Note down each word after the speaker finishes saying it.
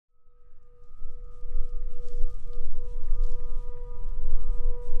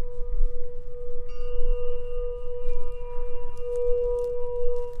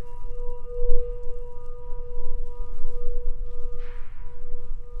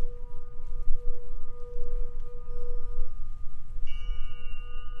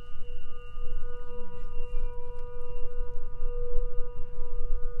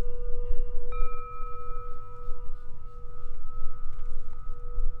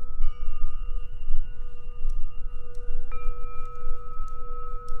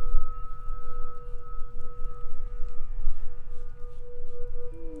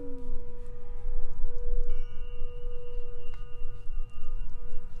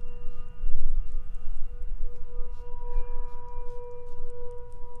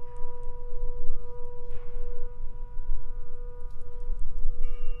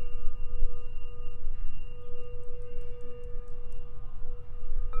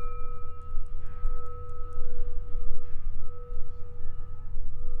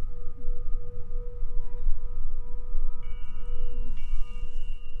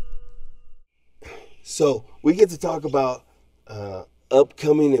So we get to talk about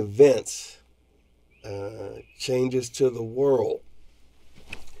upcoming events, changes to the world,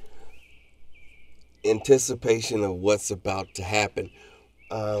 anticipation of what's about to happen.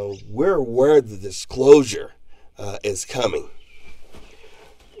 We're aware the disclosure is coming.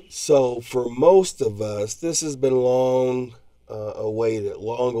 So for most of us, this has been long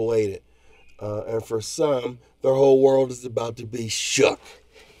awaited. And for some, their whole world is about to be shook.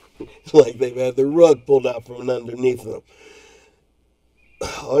 Like they've had the rug pulled out from underneath them.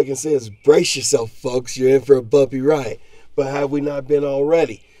 All I can say is brace yourself, folks. You're in for a bumpy ride. But have we not been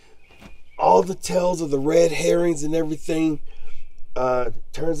already? All the tales of the red herrings and everything,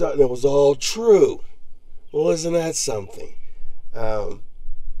 turns out it was all true. Well, isn't that something?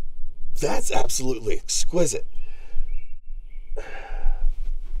 That's absolutely exquisite.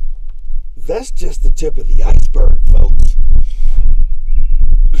 That's just the tip of the iceberg, folks.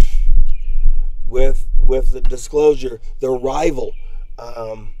 With the disclosure, the arrival,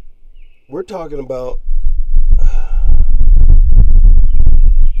 we're talking about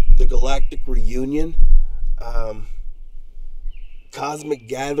the galactic reunion, cosmic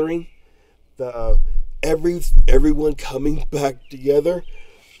gathering, everyone coming back together.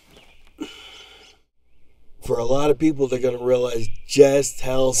 For a lot of people, they're going to realize just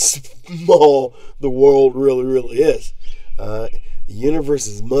how small the world really is. The universe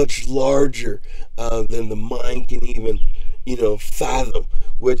is much larger than the mind can even, fathom.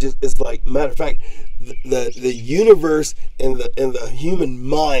 Which is like, matter of fact, the universe and the human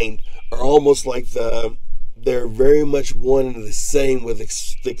mind are almost like they're very much one and the same with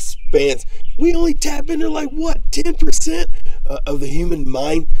the expanse. We only tap into 10% of the human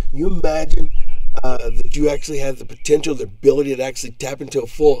mind. You imagine that you actually have the potential, the ability to actually tap into a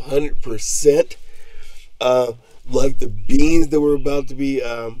full 100%. Like the beings that we're about to be,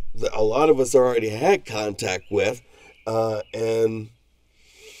 that a lot of us already had contact with, and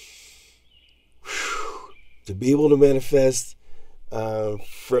to be able to manifest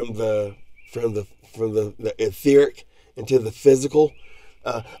from the etheric into the physical,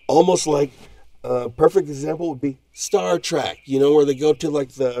 almost like a perfect example would be Star Trek, where they go to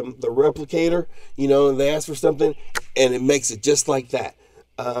the replicator, and they ask for something and it makes it just like that.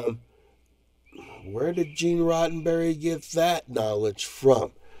 Where did Gene Roddenberry get that knowledge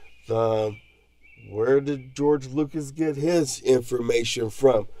from? Where did George Lucas get his information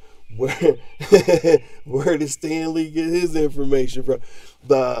from? Where did Stanley get his information from?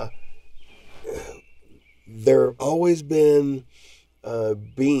 There have always been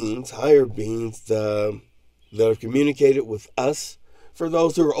beings, higher beings, that have communicated with us, for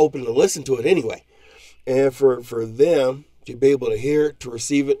those who are open to listen to it anyway, and for them to be able to hear it, to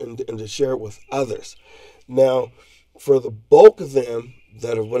receive it, and to share it with others. Now, for the bulk of them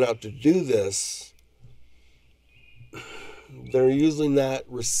that have went out to do this, they're usually not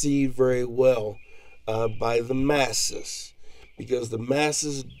received very well by the masses, because the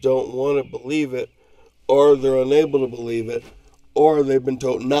masses don't want to believe it, or they're unable to believe it, or they've been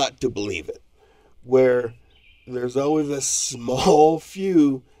told not to believe it, where there's always a small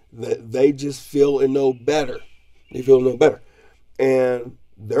few that they just feel and know better. They feel no better. And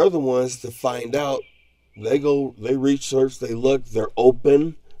they're the ones to find out. They go, they research, they look, they're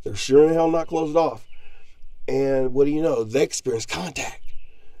open. They're sure in hell not closed off. And what do you know? They experience contact.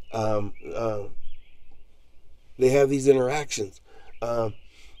 They have these interactions.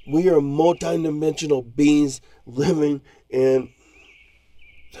 We are multi-dimensional beings living in,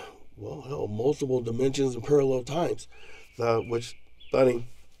 multiple dimensions and parallel times. Which, funny.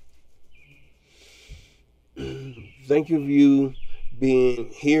 Thank you for you being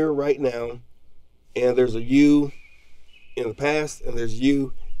here right now, and there's a you in the past and there's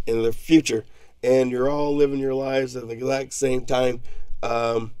you in the future, and you're all living your lives at the exact same time.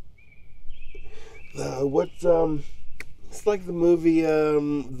 It's like the movie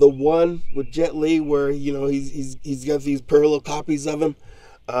The One with Jet Li, where he's got these parallel copies of him,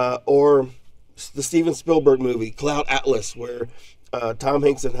 or the Steven Spielberg movie Cloud Atlas, where Tom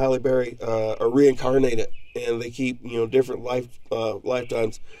Hanks and Halle Berry are reincarnated, and they keep different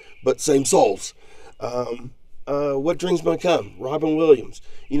lifetimes, but same souls. What Dreams May Come, Robin Williams.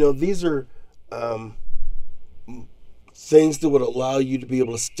 These are things that would allow you to be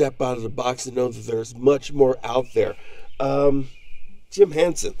able to step out of the box and know that there's much more out there. Jim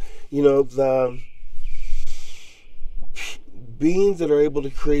Henson, the beings that are able to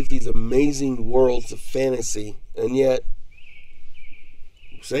create these amazing worlds of fantasy, and yet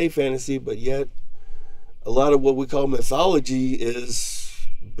say fantasy, but yet a lot of what we call mythology is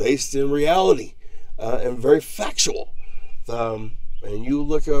based in reality, and very factual. And you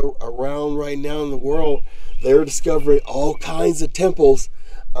look around right now in the world, they're discovering all kinds of temples,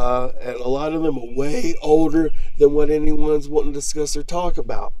 and a lot of them are way older than what anyone's wanting to discuss or talk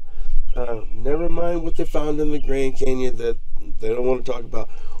about. Never mind what they found in the Grand Canyon that they don't want to talk about,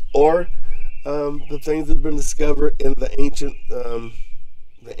 or the things that have been discovered in the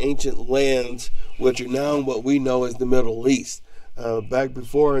ancient lands, which are now what we know as the Middle East. Back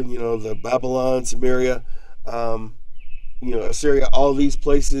before, the Babylon, Samaria, Assyria, all these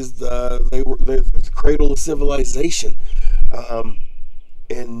places, they're the cradle of civilization.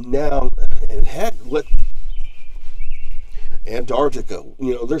 And now, and heck, Antarctica,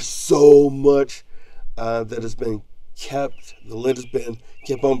 there's so much that has been kept, the lid has been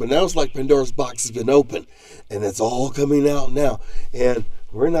kept on, but now it's like Pandora's box has been opened, and it's all coming out now. And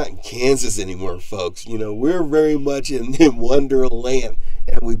we're not in Kansas anymore, folks. We're very much in Wonderland,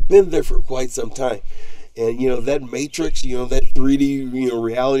 and we've been there for quite some time. And that matrix, that 3D,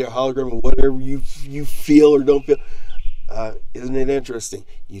 reality or hologram or whatever you feel or don't feel, isn't it interesting?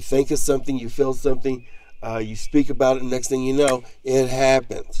 You think of something, you feel something, you speak about it, and next thing you know, it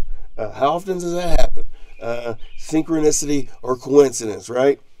happens. How often does that happen? Synchronicity or coincidence,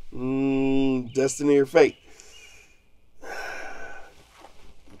 right? Destiny or fate.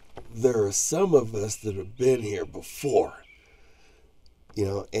 There are some of us that have been here before,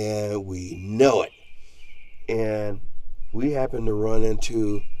 and we know it. And we happen to run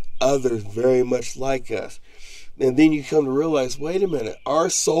into others very much like us. And then you come to realize, wait a minute, our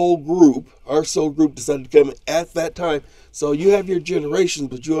soul group decided to come at that time. So you have your generations,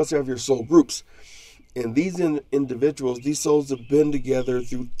 but you also have your soul groups. And these individuals, these souls have been together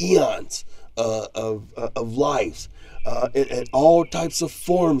through eons of lives, in all types of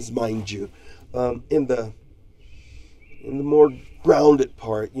forms, mind you. In the more grounded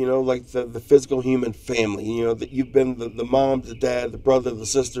part, like the physical human family, that you've been the mom, the dad, the brother, the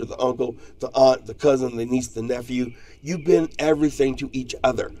sister, the uncle, the aunt, the cousin, the niece, the nephew. You've been everything to each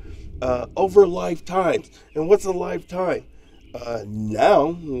other over lifetimes. And what's a lifetime? Now,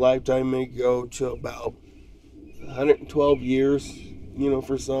 a lifetime may go to about 112 years,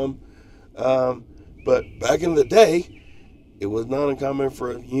 for some. But back in the day, it was not uncommon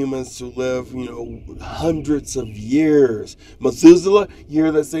for humans to live, hundreds of years. Methuselah, you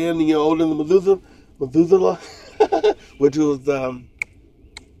hear that saying, older than Methuselah, which was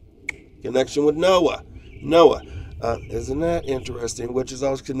connection with Noah. Isn't that interesting? Which is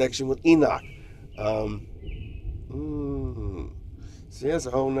also connection with Enoch. See, that's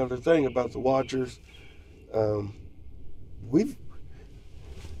a whole nother thing about the Watchers. We've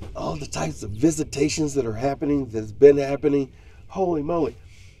all the types of visitations that are happening, that's been happening. Holy moly.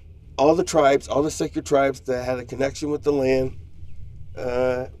 All the tribes, all the sacred tribes that had a connection with the land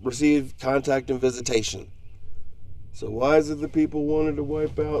received contact and visitation. So why is it the people wanted to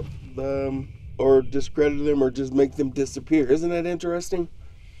wipe out them or discredit them or just make them disappear? Isn't that interesting?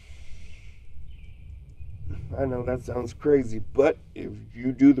 I know that sounds crazy, but if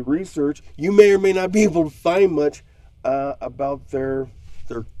you do the research, you may or may not be able to find much about their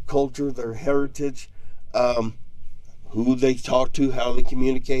culture, their heritage, who they talked to, how they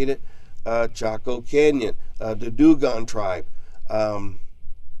communicated. Chaco Canyon, the Dugon tribe. There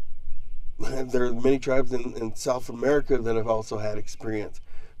are many tribes in South America that have also had experience.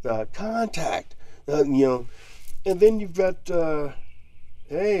 Contact, and then you've got,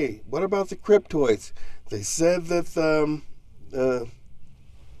 hey, what about the cryptoids? They said that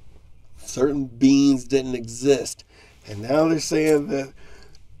certain beings didn't exist. And now they're saying that,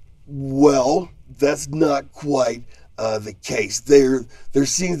 well, that's not quite the case. There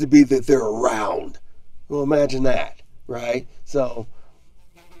seems to be that they're around. Well, imagine that, right? So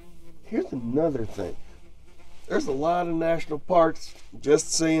here's another thing. There's a lot of national parks,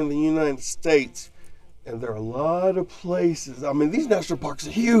 just say in the United States, and there are a lot of places. I mean, these national parks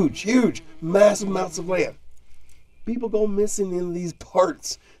are huge, massive amounts of land. People go missing in these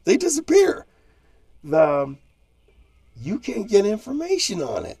parks. They disappear. You can't get information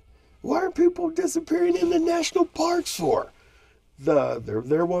on it. Why are people disappearing in the national parks for? They're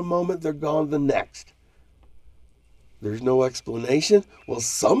there one moment, they're gone the next. There's no explanation. Well,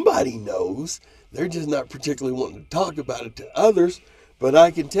 somebody knows. They're just not particularly wanting to talk about it to others. But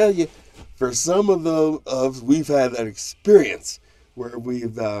I can tell you, for some of we've had that experience where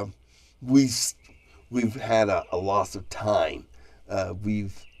we've had a loss of time.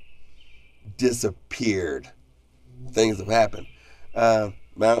 We've disappeared. Things have happened.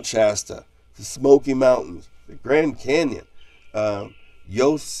 Mount Shasta, the Smoky Mountains, the Grand Canyon,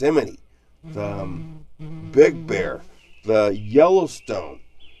 Yosemite, the Big Bear, the Yellowstone.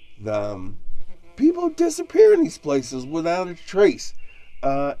 people disappear in these places without a trace.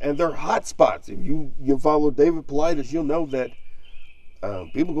 And they're hot spots. If you follow David Paulides, you'll know that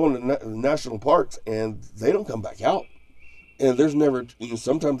people go into national parks and they don't come back out. And there's never,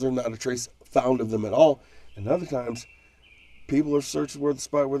 sometimes there's not a trace found of them at all. And other times, people are searching for the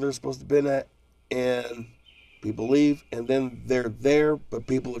spot where they're supposed to have been at, and people leave, and then they're there, but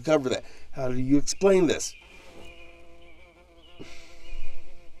people will cover that. How do you explain this?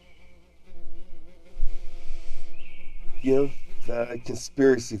 The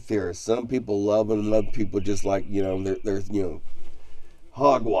conspiracy theorists. Some people love them, and other people just like, they're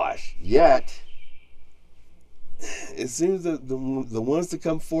hogwash. Yet, it seems that the ones that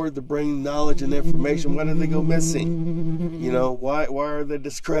come forward to bring knowledge and information, why do they go missing? Why are they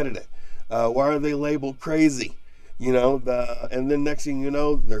discredited? Why are they labeled crazy? And then next thing you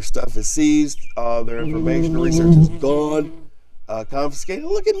know, their stuff is seized, their information, research is gone, confiscated.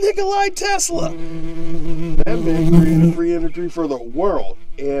 Look at Nikolai Tesla. That man created free energy for the world,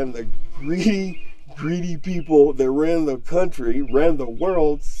 and the greedy people that ran the country, ran the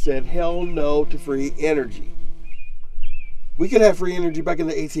world, said hell no to free energy. We could have free energy back in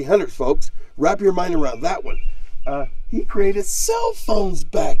the 1800s, folks. Wrap your mind around that one. He created cell phones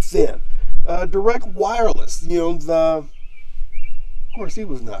back then. Direct wireless. Of course, he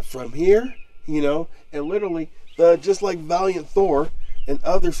was not from here, and literally, just like Valiant Thor and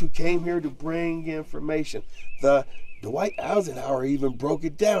others who came here to bring information. The Dwight Eisenhower even broke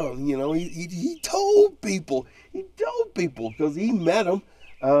it down. He told people because he met him.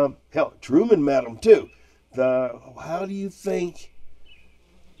 Hell, Truman met him too. How do you think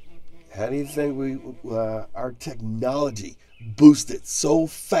our technology boosted so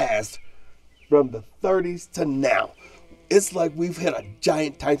fast from the 30s to now? It's like we've hit a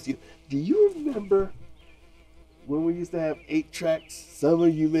giant time skip. Do you remember when we used to have 8 tracks? Some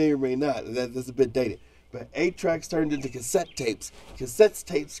of you may or may not. That's a bit dated. But 8 tracks turned into cassette tapes. Cassette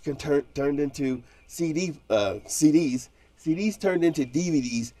tapes turned into CDs. CDs turned into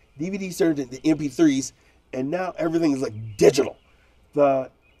DVDs. DVDs turned into MP3s. And now everything is like digital.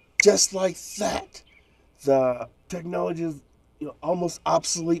 Just like that, the technology is almost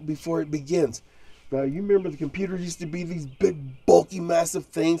obsolete before it begins. You remember the computer used to be these big, bulky, massive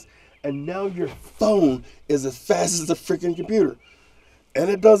things, and now your phone is as fast as a freaking computer, and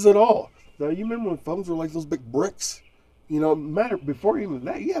it does it all. You remember when phones were like those big bricks? Before even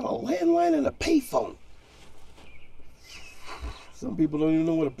that, you had a landline and a payphone. Some people don't even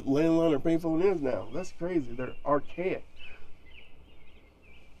know what a landline or payphone is now. That's crazy. They're archaic.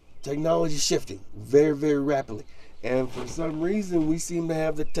 Technology is shifting very, very rapidly. And for some reason, we seem to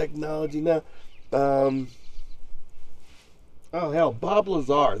have the technology now. Bob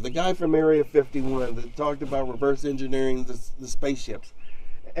Lazar, the guy from Area 51 that talked about reverse engineering the spaceships.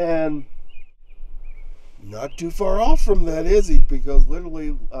 And not too far off from that, is he? Because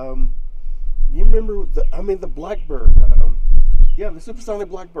literally, you remember the Blackbird. The supersonic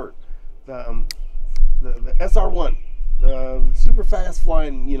Blackbird, the SR-1, the super fast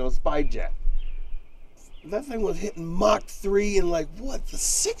flying, spy jet. That thing was hitting Mach 3 in the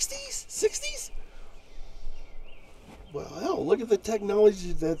 60s? Well, hell, look at the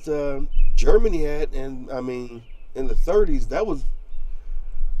technology that Germany had, and in the 30s, that was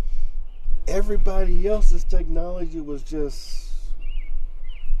everybody else's technology was just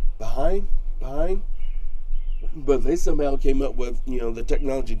behind. But they somehow came up with, the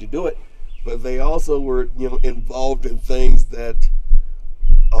technology to do it. But they also were, involved in things that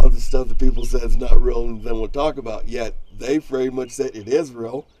all the stuff that people said is not real and they won't talk about. Yet they very much said it is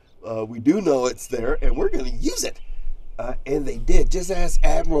real. We do know it's there, and we're going to use it. And they did. Just ask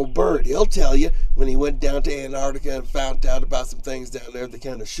Admiral Byrd. He'll tell you when he went down to Antarctica and found out about some things down there that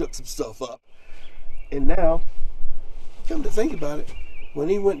kind of shook some stuff up. And now, come to think about it, when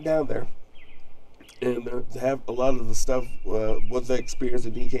he went down there, and to have a lot of the stuff, what they experienced,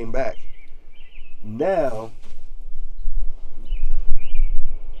 and he came back. Now,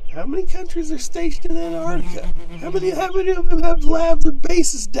 how many countries are stationed in Antarctica? How many of them have labs or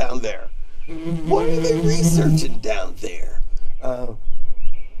bases down there? What are they researching down there?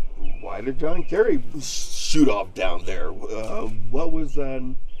 Why did John Kerry shoot off down there? What was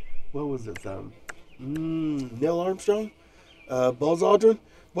it? Neil Armstrong? Buzz Aldrin?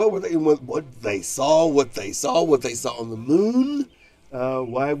 What were they? What they saw on the moon?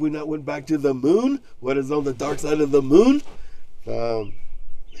 Why have we not went back to the moon? What is on the dark side of the moon?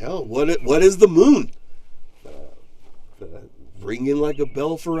 What is the moon? Ringing like a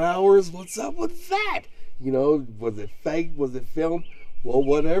bell for hours? What's up with that? Was it fake? Was it filmed? Well,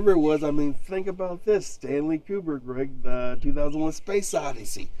 whatever it was, think about this. Stanley Kubrick, the 2001 Space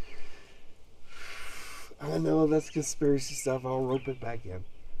Odyssey. I know that's conspiracy stuff. I'll rope it back in.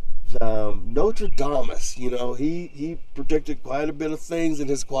 Notre Dame, he predicted quite a bit of things in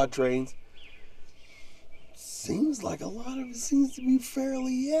his quatrains. Seems like a lot of it seems to be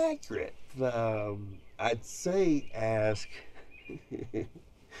fairly accurate. I'd say ask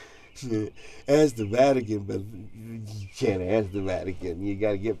ask the Vatican, but you can't ask the Vatican. You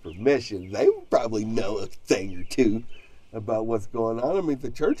got to get permission. They probably know a thing or two about what's going on. I mean, the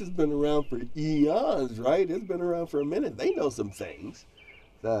church has been around for eons, right? It's been around for a minute. They know some things.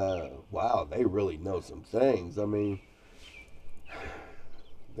 Wow, they really know some things. I mean,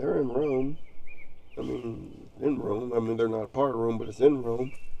 they're in Rome. I mean, in Rome. I mean, they're not part of Rome, but it's in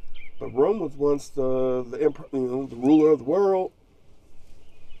Rome. But Rome was once the emperor, the ruler of the world.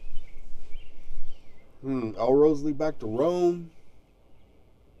 All roads lead back to Rome.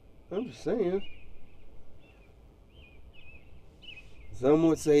 I'm just saying. Some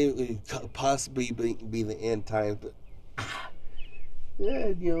would say it could possibly be the end times, but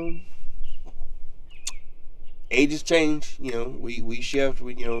yeah, ages change. We shift.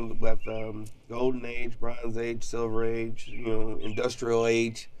 We with golden age, bronze age, silver age, industrial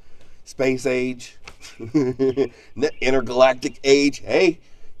age, space age, intergalactic age. Hey,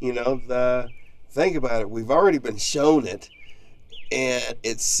 think about it. We've already been shown it, and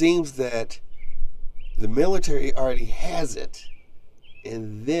it seems that the military already has it.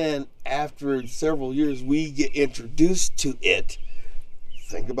 And then after several years, we get introduced to it.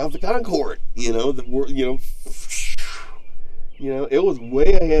 Think about the Concorde. It was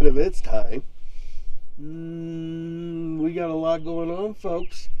way ahead of its time. We got a lot going on,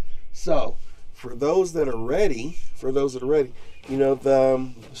 folks. So, for those that are ready,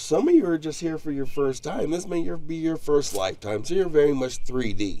 some of you are just here for your first time. This may be your first lifetime, so you're very much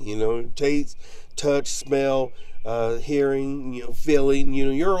 3D. Taste, touch, smell, hearing, feeling.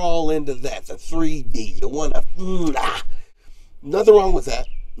 You're all into that. The 3D. You want to. Nothing wrong with that.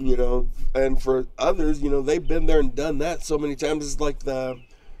 And for others, they've been there and done that so many times. It's like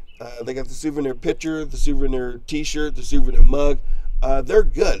they got the souvenir picture, the souvenir T-shirt, the souvenir mug. They're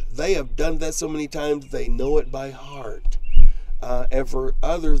good. They have done that so many times, they know it by heart. And for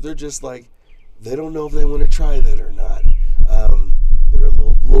others, they're just like, they don't know if they want to try that or not. They're a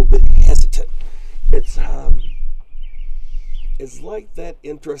little bit hesitant. It's like that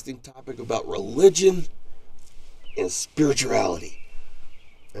interesting topic about religion and spirituality.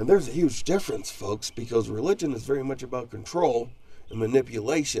 And there's a huge difference, folks, because religion is very much about control and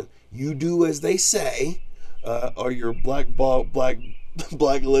manipulation. You do as they say, or you're blacklisted,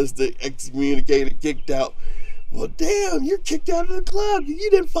 excommunicated, kicked out. Well, damn, you're kicked out of the club. You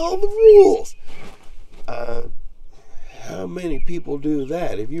didn't follow the rules. How many people do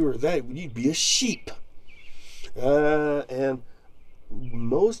that? If you were that, you'd be a sheep. And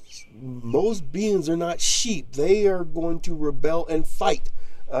most beings are not sheep. They are going to rebel and fight.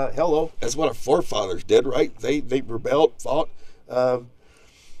 Hello, that's what our forefathers did, right? They rebelled, fought. Hell,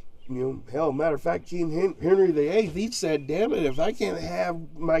 matter of fact, King Henry VIII, he said, damn it, if I can't have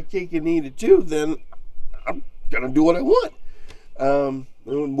my cake and eat it too, then I'm going to do what I want. And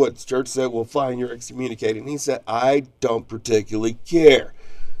what the church said, well, fine, you're excommunicated. And he said, I don't particularly care.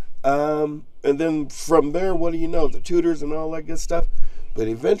 And then from there, what do you know? The tutors and all that good stuff. But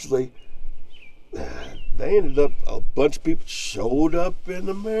eventually, they ended up, a bunch of people showed up in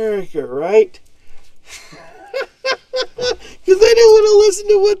America, right? Because they didn't want to listen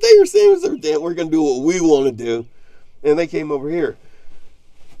to what they were saying. So, damn, we're going to do what we want to do. And they came over here.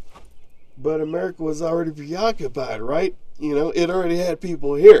 But America was already preoccupied, right? It already had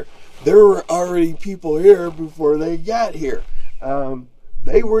people here. There were already people here before they got here.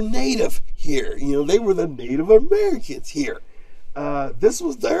 They were native here. They were the Native Americans here. This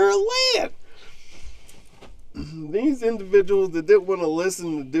was their land. These individuals that didn't want to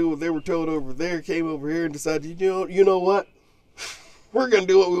listen to do what they were told over there came over here and decided, you know what? We're going to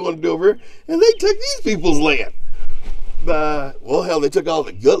do what we want to do over here. And they took these people's land. Well, hell, they took all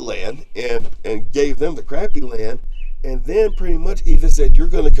the good land and gave them the crappy land. And then pretty much either said, you're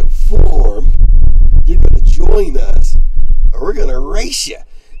going to conform, you're going to join us, or we're going to erase you.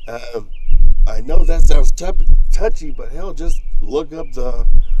 I know that sounds touchy, but hell, just look up the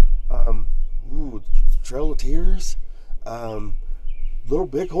Trail of Tears, Little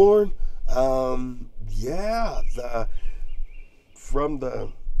Bighorn. From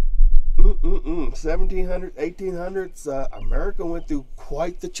the 1700s, 1800s, America went through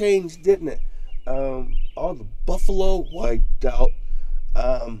quite the change, didn't it? All the buffalo wiped out.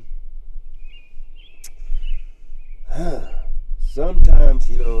 Sometimes,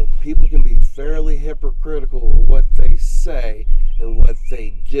 people can be fairly hypocritical of what they say and what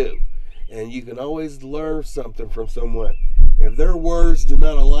they do. And and you can always learn something from someone. If their words do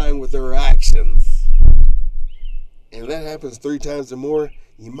not align with their actions, and that happens 3 times or more,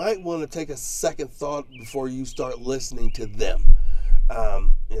 you might want to take a second thought before you start listening to them.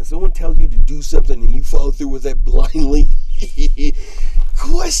 If someone tells you to do something and you follow through with that blindly,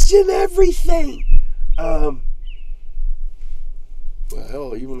 question everything. Well,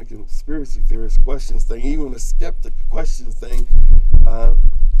 hell, even a conspiracy theorist questions thing, even a skeptic questions thing.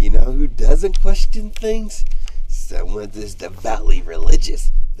 You know who doesn't question things? Someone that's devoutly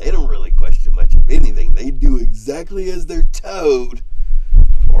religious. They don't really question much of anything. They do exactly as they're told,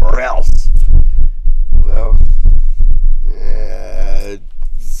 or else. Well,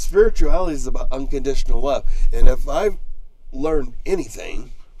 spirituality is about unconditional love. And if I've learned anything,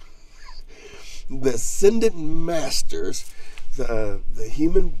 the ascended masters, the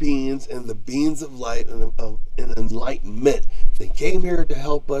human beings and the beings of light and enlightenment, they came here to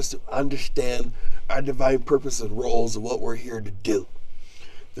help us to understand our divine purpose and roles and what we're here to do.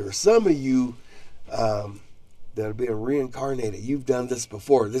 There are some of you that are being reincarnated. You've done this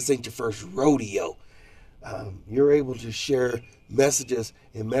before. This ain't your first rodeo. You're able to share messages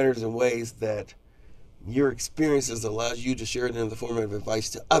in manners and ways that your experiences allows you to share it in the form of advice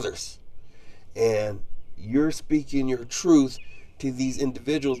to others. And you're speaking your truth to these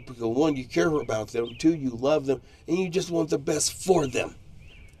individuals because 1, you care about them, 2, you love them, and you just want the best for them.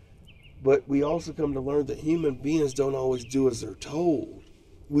 But we also come to learn that human beings don't always do as they're told.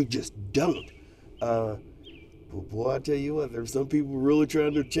 We just don't. But boy, I tell you what, there's some people really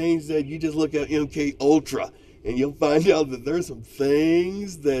trying to change that. You just look at MK Ultra, and you'll find out that there's some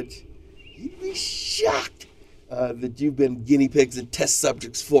things that you'd be shocked that you've been guinea pigs and test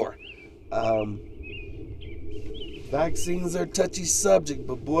subjects for. Vaccines are a touchy subject,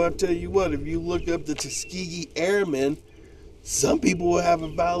 but boy, I tell you what, if you look up the Tuskegee Airmen, some people will have a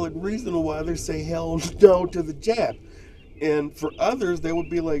valid reason why they say hell no to the jab. And for others, they would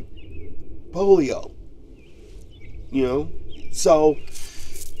be like polio. You know? So,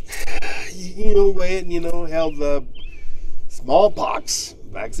 how the smallpox,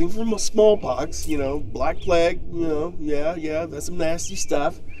 vaccine for smallpox, black plague, yeah, that's some nasty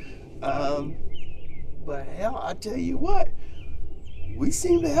stuff. But hell, I tell you what, we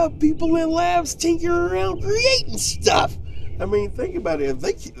seem to have people in labs tinkering around creating stuff. I mean, think about it.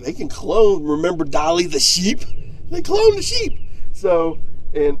 If they can clone, remember Dolly the sheep? They clone the sheep. So,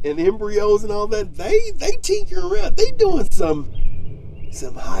 and embryos and all that, they tinker around. They doing some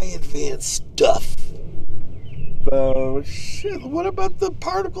high advanced stuff. Shit, what about the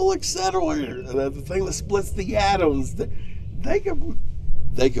particle accelerator? The thing that splits the atoms.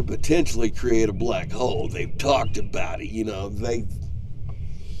 They could potentially create a black hole. They've talked about it,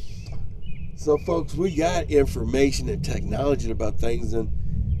 So folks, we got information and technology about things, and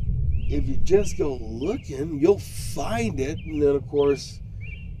if you just go looking, you'll find it. And then of course,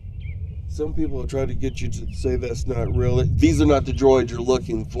 some people will try to get you to say that's not real. These are not the droids you're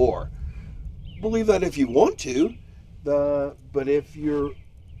looking for. Believe that if you want to, but if you're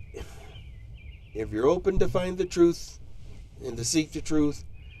open to find the truth and to seek the truth,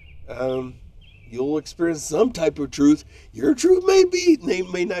 you'll experience some type of truth. Your truth may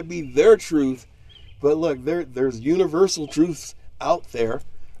not be their truth, but look, there's universal truths out there.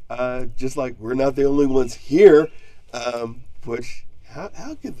 Just like we're not the only ones here. Which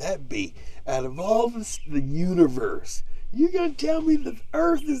how could that be? Out of all the universe, you're gonna tell me that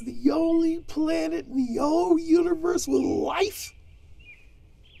Earth is the only planet in the whole universe with life?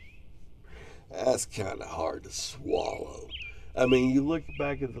 That's kind of hard to swallow. I mean, you look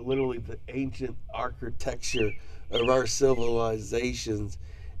back at literally the ancient architecture of our civilizations,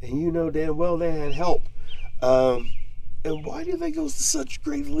 and you know damn well they had help. And why do they go to such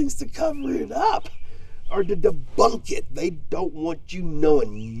great lengths to cover it up or to debunk it? They don't want you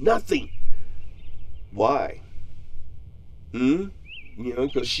knowing nothing. Why?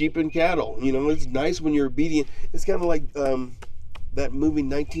 Because sheep and cattle. It's nice when you're obedient. It's kind of like that movie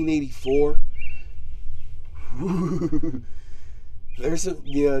 1984.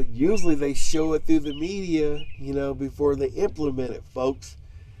 Usually they show it through the media, before they implement it, folks.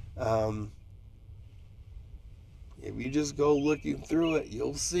 If you just go looking through it,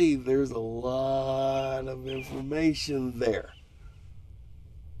 you'll see there's a lot of information there.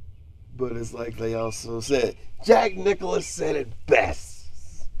 But it's like they also said, Jack Nicklaus said it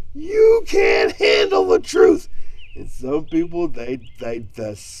best. You can't handle the truth. And some people,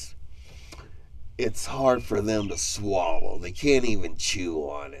 it's hard for them to swallow. They can't even chew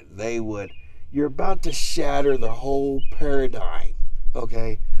on it. You're about to shatter the whole paradigm,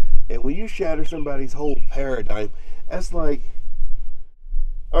 okay? And when you shatter somebody's whole paradigm, that's like,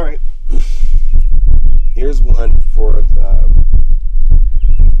 all right, Here's one for it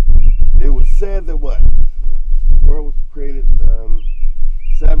was said that what? The world was created in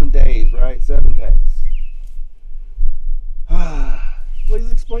 7 days, right? 7 days.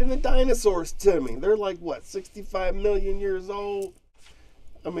 Please explain the dinosaurs to me. They're like, what, 65 million years old?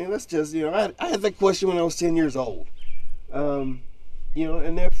 I mean, that's just, I had that question when I was 10 years old. And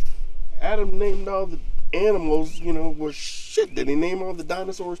if Adam named all the animals, well, shit, did he name all the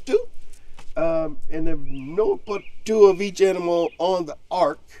dinosaurs too? And if Noah put 2 of each animal on the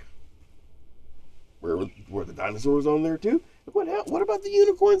ark, were the dinosaurs on there too? What about the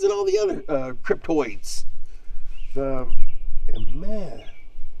unicorns and all the other cryptoids? And man,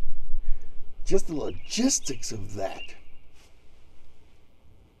 just the logistics of that.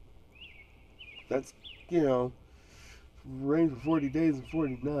 That's, rain for 40 days and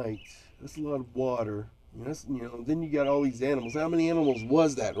 40 nights. That's a lot of water. That's, then you got all these animals. How many animals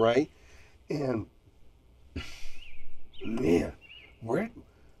was that, right? And man, where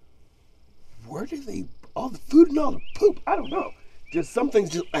do they, all the food and all the poop? I don't know. Just some things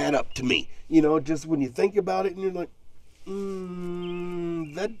just add up to me. Just when you think about it and you're like,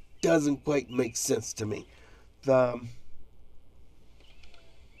 that doesn't quite make sense to me.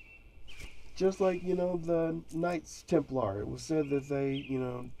 Just like, the Knights Templar, it was said that they,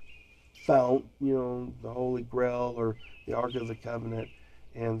 found, the Holy Grail or the Ark of the Covenant,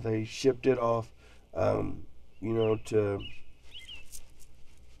 and they shipped it off, to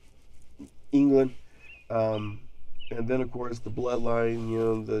England. And then, of course, the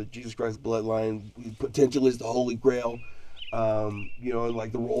bloodline, the Jesus Christ bloodline potentially is the Holy Grail.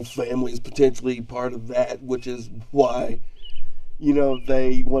 Like the royal family is potentially part of that, which is why,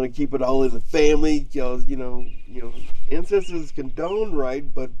 they want to keep it all in the family. Because, incest is condoned,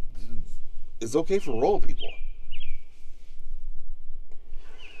 right? But it's okay for royal people.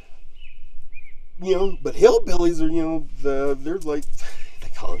 But hillbillies are, they're like, they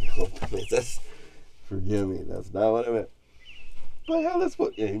call them hillbillies. That's, forgive me, that's not what I meant. But hell, that's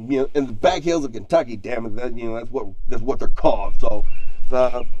what, in the back hills of Kentucky, damn it, that's what they're called. So,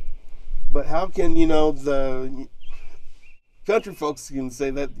 but how can, the country folks can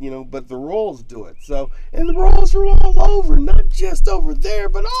say that, but the Rolls do it. So, and the Rolls are all over, not just over there,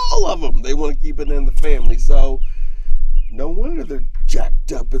 but all of them. They want to keep it in the family. So, no wonder they're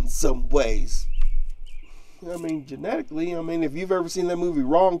jacked up in some ways. I mean, genetically, if you've ever seen that movie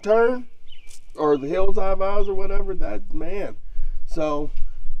Wrong Turn, or The Hills Have Eyes, or whatever, that, man. So,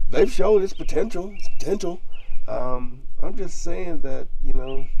 they've showed its potential. I'm just saying that,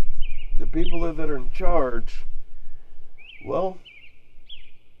 the people that are in charge, well,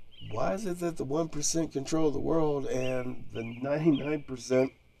 why is it that the 1% control the world and the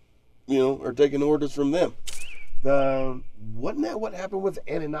 99%, are taking orders from them? Wasn't that what happened with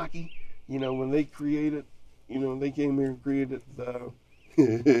the Anunnaki? When they created, they came here and created the,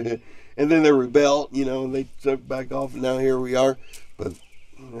 and then they rebelled, and they took back off, and now here we are. But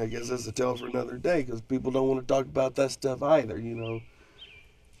I guess that's a tale for another day, because people don't want to talk about that stuff either,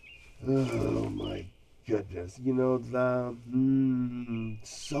 Oh my goodness,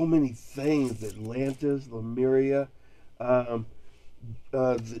 so many things. Atlantis, Lemuria, the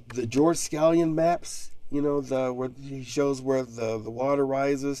George Scallion maps, where he shows where the water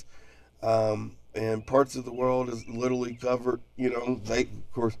rises, and parts of the world is literally covered. They,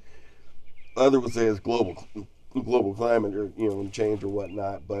 of course, others would say it's global climate or change or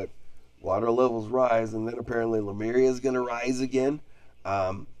whatnot, but water levels rise, and then apparently Lemuria is going to rise again.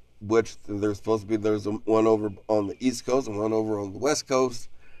 Which there's supposed to be, there's one over on the East Coast and one over on the West Coast.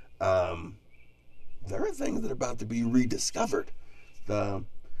 There are things that are about to be rediscovered.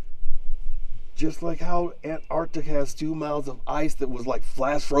 Just like how Antarctica has 2 miles of ice that was like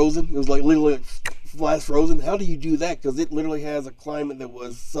flash frozen. It was like literally flash frozen. How do you do that? Because it literally has a climate that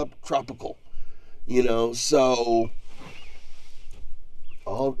was subtropical. So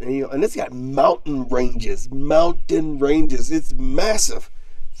and it's got mountain ranges. It's massive.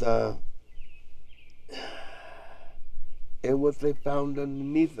 And what they found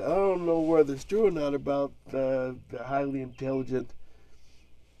underneath, I don't know whether it's true or not, about the highly intelligent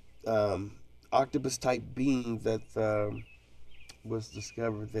octopus type being that was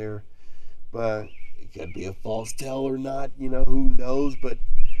discovered there. But it could be a false tale or not, who knows. But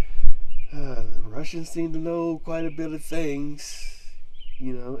the Russians seem to know quite a bit of things,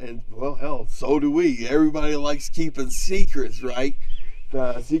 and well, hell, so do we. Everybody likes keeping secrets, right?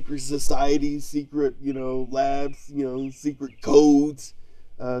 Secret societies, secret, labs, secret codes,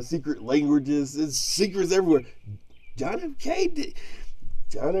 secret languages. There's secrets everywhere. John F. K.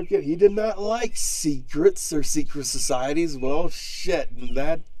 John F. Kennedy, he did not like secrets or secret societies. Well, shit,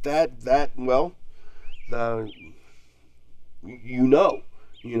 well, uh, you know,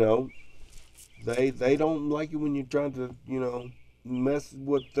 they don't like it when you're trying to, mess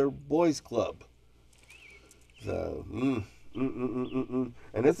with their boys club. So, and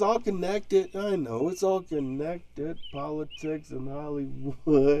it's all connected. I know it's all connected. Politics and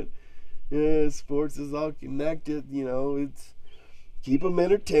Hollywood, yeah, sports is all connected. It's keep them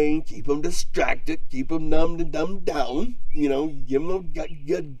entertained, keep them distracted, keep them numbed and dumbed down. Give them a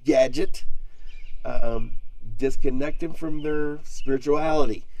good gadget. Disconnect them from their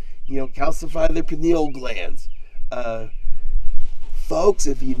spirituality. Calcify their pineal glands. Folks,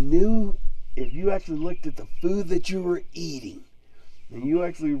 if you actually looked at the food that you were eating and you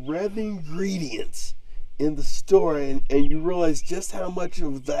actually read the ingredients in the store and you realized just how much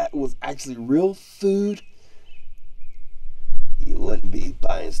of that was actually real food, you wouldn't be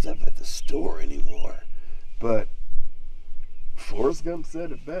buying stuff at the store anymore. But Forrest Gump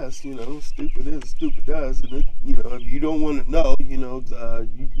said it best, stupid is, stupid does. And if you don't want to know,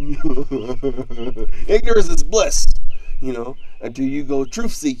 ignorance is bliss, until you go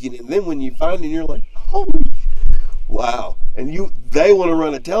truth seeking. And then when you find it, you're like, oh, wow. And they want to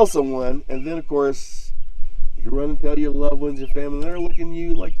run and tell someone. And then, of course, you run and tell your loved ones, your family, they're looking at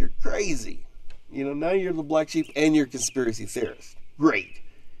you like you're crazy. Now you're the black sheep and you're a conspiracy theorist. Great.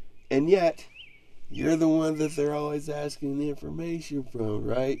 And yet, you're the one that they're always asking the information from,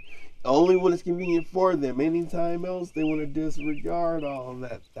 right? Only when it's convenient for them. Anytime else, they want to disregard all of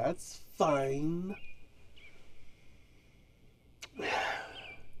that. That's fine.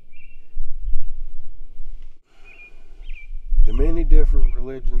 The many different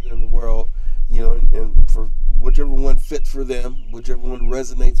religions in the world, and for whichever one fits for them, whichever one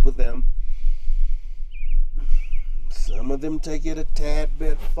resonates with them. Some of them take it a tad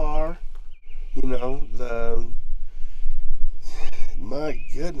bit far. My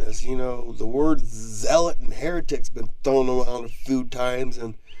goodness, the word zealot and heretic's been thrown around a few times,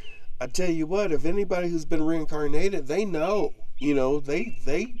 and I tell you what, if anybody who's been reincarnated, they know,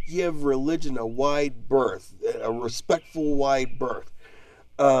 they give religion a wide berth, a respectful wide berth,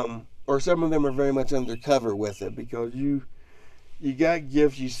 or some of them are very much undercover with it, because you got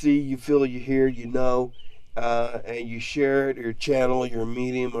gifts, you see, you feel, you hear, and you share it, your channel, your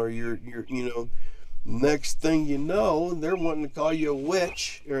medium, or your next thing you know, they're wanting to call you a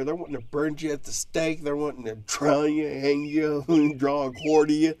witch, or they're wanting to burn you at the stake, they're wanting to drown you, hang you, draw a core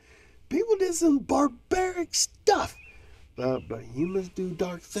to you. People did some barbaric stuff. But humans do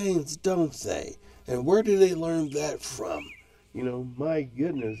dark things, don't they? And where do they learn that from? My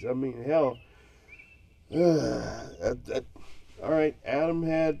goodness, I mean, hell. All right, Adam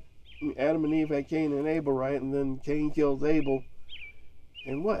and Eve had Cain and Abel, right? And then Cain kills Abel.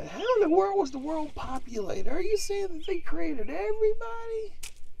 And what? How in the world was the world populated? Are you saying that they created everybody?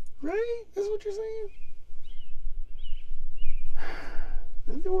 Right? That's what you're saying?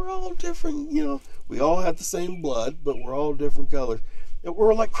 And we're all different, we all have the same blood, but we're all different colors. And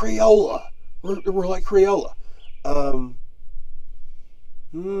we're like Crayola. We're like Crayola.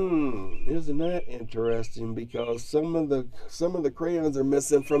 Isn't that interesting? Because some of the crayons are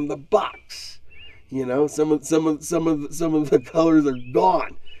missing from the box. Some of the colors are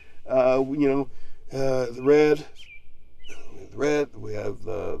gone. The red, we have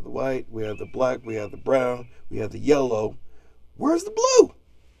the white, we have the black, we have the brown, we have the yellow. Where's the blue?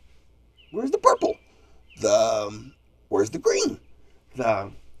 Where's the purple? Where's the green?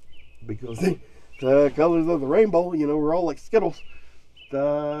 Because the colors of the rainbow, we're all like Skittles.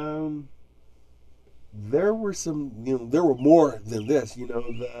 There were there were more than this, there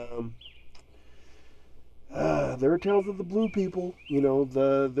were tales of the blue people, they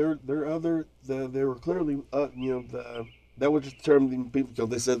were clearly, that was just the term people, because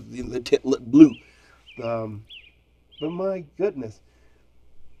they said the tent lit blue. But my goodness,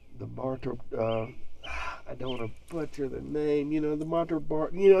 the martyr, I don't want to butcher the name, the martyr bar,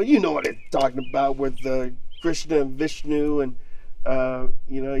 you know what it's talking about with Krishna and Vishnu, and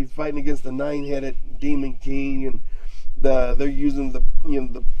he's fighting against the 9-headed demon king, and they're using the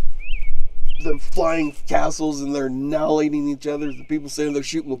flying castles, and they're annihilating each other. The people saying they're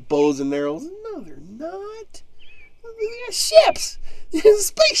shooting with bows and arrows. No, they're not. They're ships,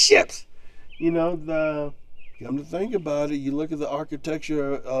 spaceships. Come to think about it, you look at the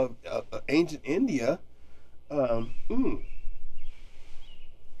architecture of ancient India.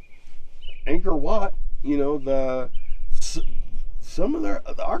 Angkor Wat. Some of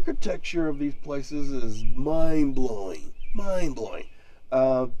the architecture of these places is mind blowing.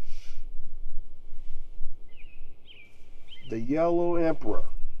 the Yellow Emperor,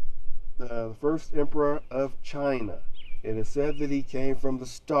 the first emperor of China. It is said that he came from the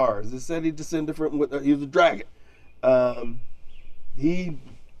stars. It said he descended from, he was a dragon. He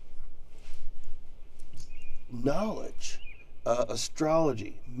knowledge,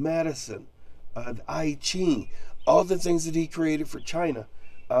 astrology, medicine, the I Ching, all the things that he created for China,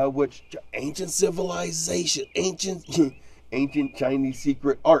 which ancient civilization, ancient Chinese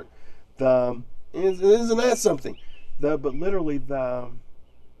secret art. Isn't that something? But literally,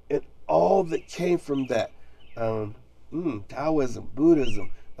 and all that came from that, Taoism,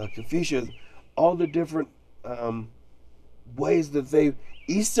 Buddhism, Confucianism, all the different ways that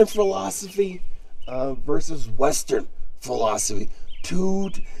Eastern philosophy versus Western philosophy.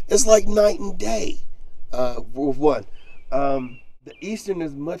 It's like night and day with one. The Eastern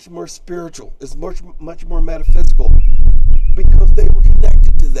is much more spiritual. It's much more metaphysical because they were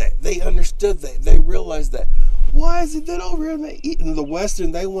connected to that. They understood that. They realized that. Why is it that over here in the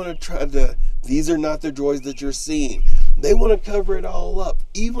Western, they want to try to, these are not the joys that you're seeing. They want to cover it all up.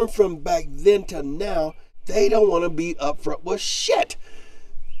 Even from back then to now, they don't want to be upfront with shit.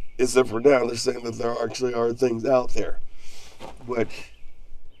 Except for now, they're saying that there actually are things out there. Which,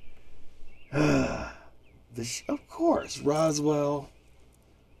 of course, Roswell,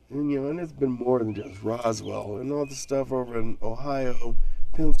 and it's been more than just Roswell, and all the stuff over in Ohio,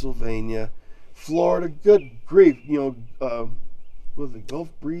 Pennsylvania, Florida, good grief, was it Gulf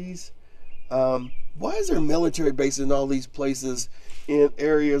Breeze? Why is there military bases in all these places in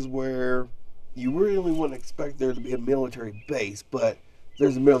areas where you really wouldn't expect there to be a military base, but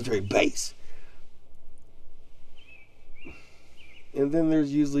there's a military base? And then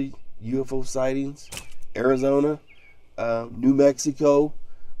there's usually UFO sightings, Arizona, New Mexico,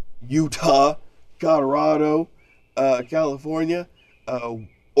 Utah, Colorado, California,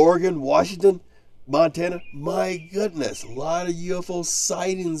 Oregon, Washington, Montana. My goodness, a lot of UFO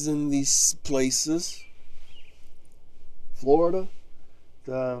sightings in these places. Florida,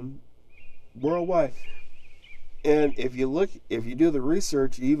 worldwide. And if you do the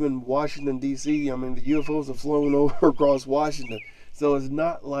research, even Washington, D.C., the UFOs have flown over across Washington. So it's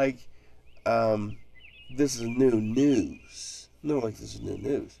not like this is new news. Not like this is new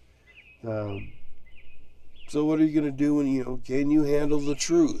news. So what are you going to do when, can you handle the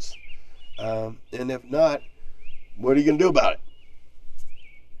truth? And if not, what are you going to do about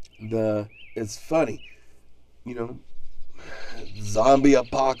it? It's funny, zombie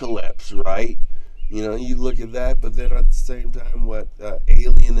apocalypse, right? You look at that, but then at the same time,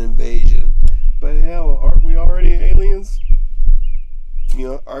 alien invasion? But hell, aren't we already aliens?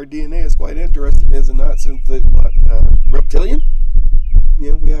 Our DNA is quite interesting, is it not? Since reptilian?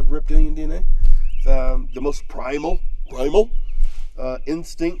 We have reptilian DNA. The most primal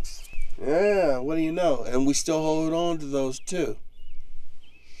instincts. Yeah, what do you know? And we still hold on to those too.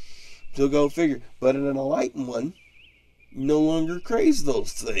 So go figure. But an enlightened one no longer craves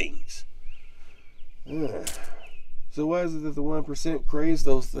those things. Yeah. So why is it that the 1% craves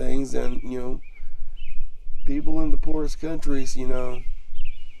those things, and people in the poorest countries,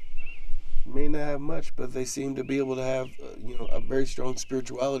 may not have much, but they seem to be able to have a very strong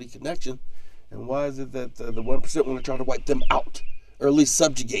spirituality connection? And why is it that the 1% want to try to wipe them out, or at least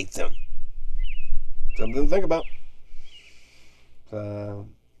subjugate them? Something to think about.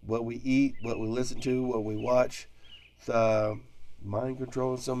 What we eat, what we listen to, what we watch, mind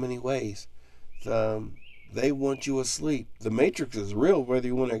control in so many ways. They want you asleep. The Matrix is real, whether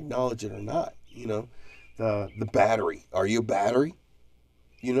you want to acknowledge it or not. The battery. Are you a battery?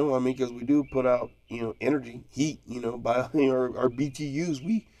 Because we do put out, energy, heat, by our BTUs.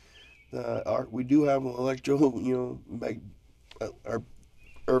 We do have an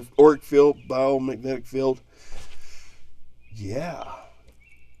our auric field, biomagnetic field. Yeah.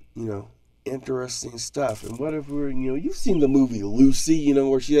 Interesting stuff. And what if you've seen the movie Lucy,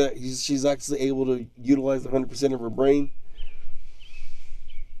 where she's actually able to utilize 100% of her brain.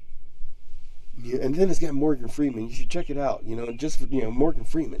 Yeah, and then it's got Morgan Freeman. You should check it out. Just for, Morgan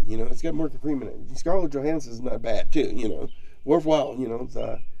Freeman. It's got Morgan Freeman in it. Scarlett Johansson's not bad too. Worthwhile.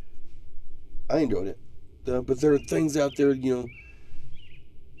 I enjoyed it. But there are things out there.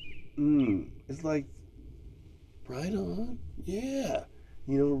 It's like, right on. Yeah.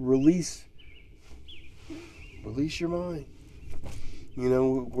 Release your mind.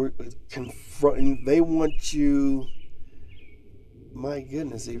 We're confronting. They want you. My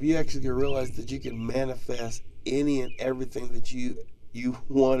goodness, if you actually can realize that you can manifest any and everything that you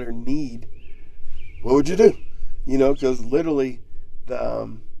want or need, what would you do? Because literally,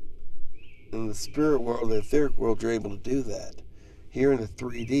 in the spirit world, the etheric world, you're able to do that. Here in the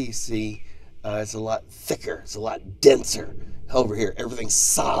 3D, see, It's a lot thicker. It's a lot denser. Over here, everything's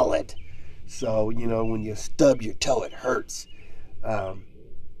solid. So, when you stub your toe, it hurts. But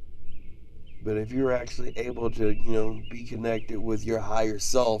if you're actually able to, be connected with your higher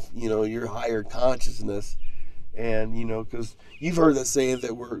self, your higher consciousness, and because you've heard that saying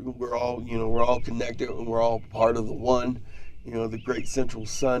that we're all connected and we're all part of the one, the great central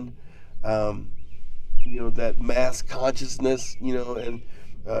sun, that mass consciousness, and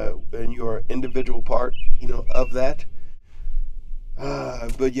you're individual part, of that.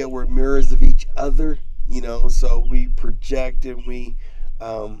 But yet we're mirrors of each other, so we project and we,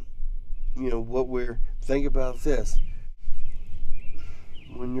 think about this.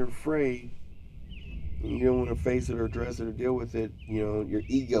 When you're afraid, and you don't want to face it or address it or deal with it, your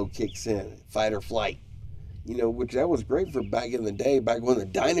ego kicks in, fight or flight. Which that was great for back in the day, back when the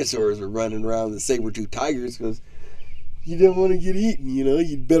dinosaurs were running around the saber-toothed tigers, because you didn't want to get eaten,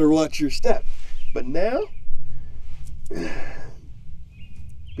 you'd better watch your step. But now,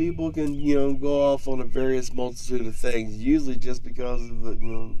 people can, go off on a various multitude of things, usually just because of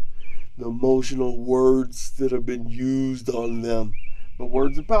the emotional words that have been used on them. But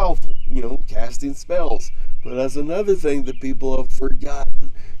words are powerful, casting spells. But that's another thing that people have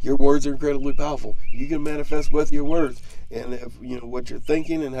forgotten. Your words are incredibly powerful. You can manifest with your words. And if, what you're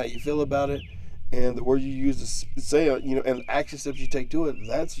thinking and how you feel about it, and the words you use to say it, and the action steps you take to it,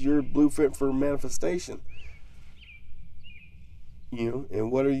 that's your blueprint for manifestation.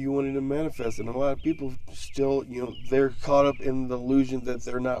 And what are you wanting to manifest? And a lot of people still, they're caught up in the illusion that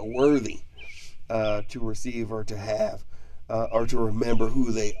they're not worthy to receive or to have or to remember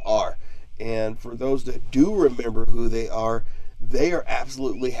who they are. And for those that do remember who they are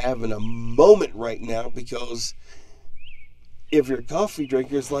absolutely having a moment right now, because if you're a coffee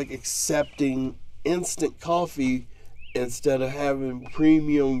drinker, it's like accepting instant coffee instead of having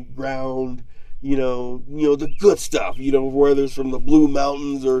premium ground, the good stuff, whether it's from the Blue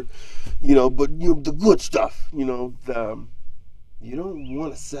Mountains or, but the good stuff, you don't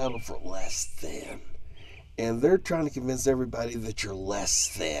want to settle for less than. And they're trying to convince everybody that you're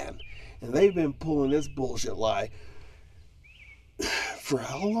less than. And they've been pulling this bullshit lie for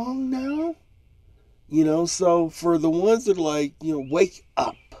how long now? So for the ones that are like, wake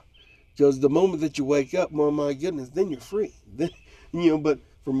up. Because the moment that you wake up, oh my goodness, then you're free. Then, but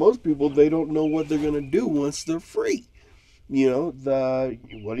for most people, they don't know what they're going to do once they're free. What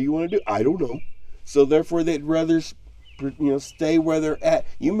do you want to do? I don't know. So therefore, they'd rather, stay where they're at.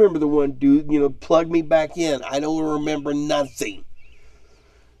 You remember the one dude, plug me back in. I don't remember nothing.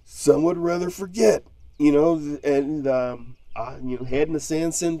 Some would rather forget, and, head in the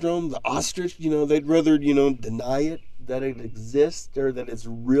sand syndrome, the ostrich, they'd rather, deny it, that it exists or that it's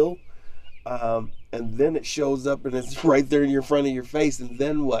real. And then it shows up and it's right there in front of your face. And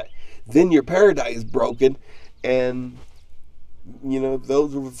then what? Then your paradise is broken. And,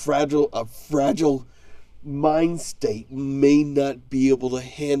 those with a fragile mind state may not be able to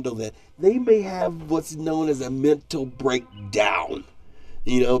handle that. They may have what's known as a mental breakdown.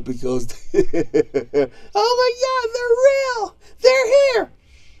 Because, oh my God, they're real. They're here.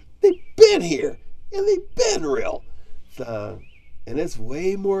 They've been here. And they've been real. And it's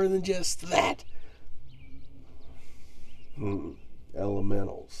way more than just that.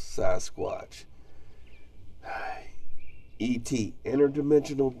 Elementals, Sasquatch, E.T.,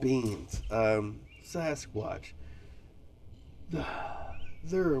 interdimensional beings, Sasquatch.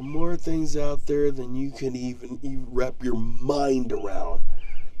 There are more things out there than you can even wrap your mind around.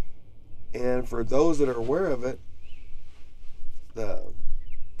 And for those that are aware of it,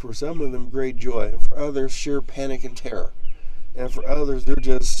 for some of them, great joy. And for others, sheer panic and terror. And for others, they're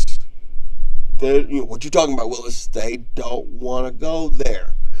just, what you talking about, Willis? They don't want to go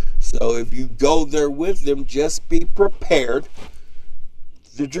there. So if you go there with them, just be prepared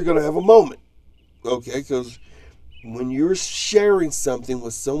that you're going to have a moment. Okay? Because when you're sharing something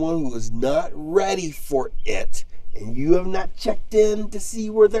with someone who is not ready for it, and you have not checked in to see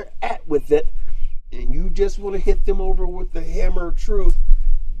where they're at with it, and you just want to hit them over with the hammer of truth,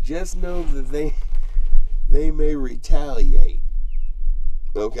 just know that they may retaliate.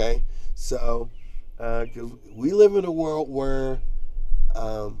 Okay? So, because we live in a world where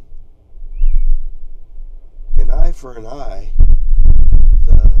an eye for an eye,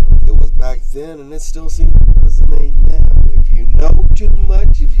 it was back then, and it still seems to resonate now. If you know too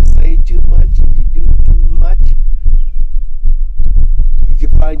much, if you say too much, if you do too much, you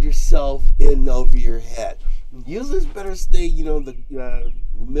can find yourself in over your head. Usually it's better to stay, the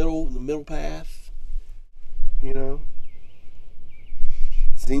middle path.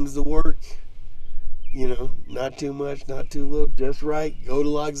 Seems to work. Not too much, not too little, just right.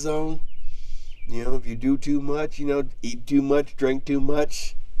 Goldilocks zone. If you do too much, eat too much, drink too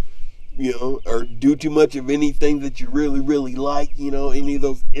much, or do too much of anything that you really, really like, any of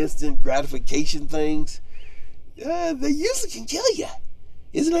those instant gratification things, they usually can kill you.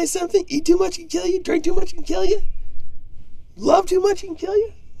 Isn't that something? Eat too much can kill you. Drink too much can kill you. Love too much can kill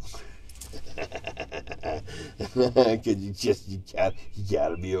you. Because you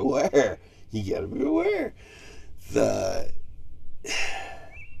gotta be aware. You gotta be aware.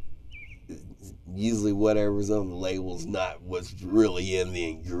 Usually whatever's on the label's not what's really in the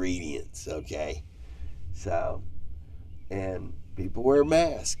ingredients. Okay, so and people wear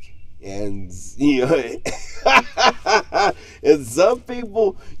masks. And and some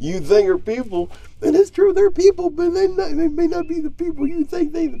people you think are people, and it's true they're people, but they may not be the people you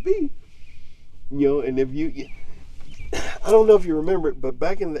think they be. And if I don't know if you remember it, but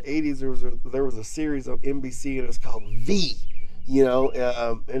back in the 80s there was a series on NBC, and it was called V.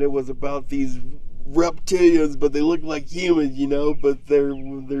 And it was about these reptilians, but they looked like humans, but they're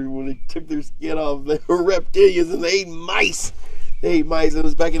when they took their skin off, they were reptilians, and they ate mice. Hey, mice, it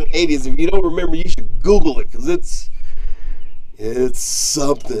was back in the 80s. If you don't remember, you should Google it, because it's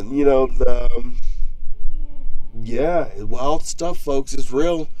something. Wild stuff, folks. It's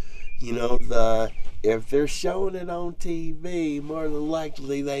real. If they're showing it on TV, more than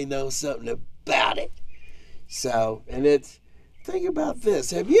likely they know something about it. So, think about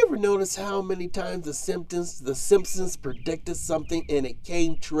this. Have you ever noticed how many times the Simpsons predicted something and it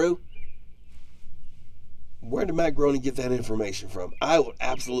came true? Where did Matt Groening get that information from? I would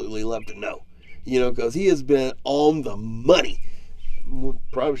absolutely love to know. Because he has been on the money. We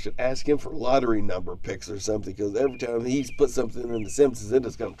probably should ask him for lottery number picks or something, because every time he's put something in the Simpsons, it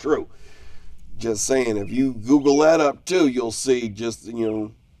has come true. Just saying, if you Google that up too, you'll see just,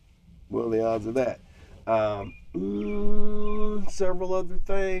 what are the odds of that? Several other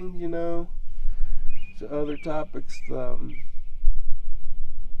things, so other topics. A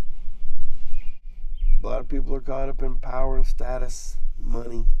lot of people are caught up in power and status,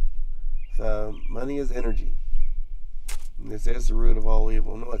 money. So money is energy. And they say it's the root of all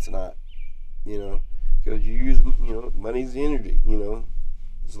evil. No, it's not. Because you use, money's energy.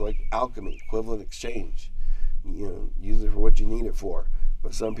 It's like alchemy, equivalent exchange. Use it for what you need it for.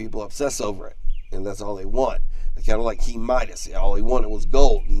 But some people obsess over it, and that's all they want. It's kind of like King Midas. All he wanted was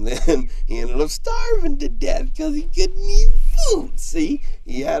gold, and then he ended up starving to death because he couldn't eat food. See,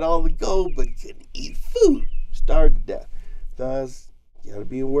 he had all the gold, but he couldn't eat food. Starved to death. Thus, you gotta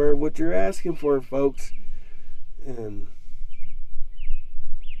be aware of what you're asking for, folks. And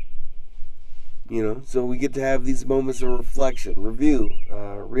so we get to have these moments of reflection, review,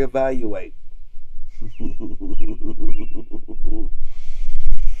 reevaluate.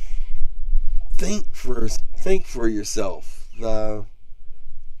 Think for yourself.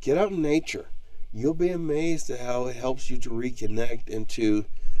 Get out in nature. You'll be amazed at how it helps you to reconnect and to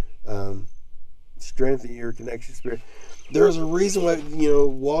strengthen your connection spirit. There's a reason why,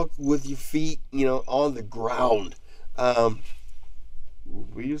 walk with your feet, on the ground.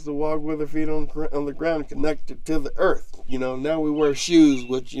 We used to walk with our feet on the ground, connected to the earth. Now we wear shoes,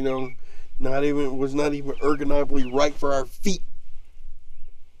 which, was not even ergonomically right for our feet.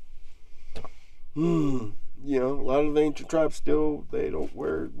 A lot of the ancient tribes still, they don't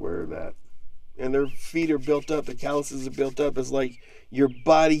wear that. And their feet are built up, the calluses are built up. It's like your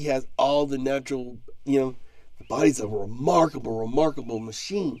body has all the natural, the body's a remarkable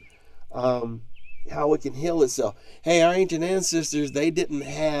machine. How it can heal itself. Hey, our ancient ancestors, they didn't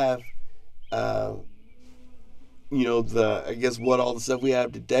have, I guess what all the stuff we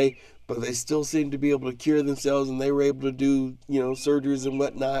have today, but they still seem to be able to cure themselves, and they were able to do, surgeries and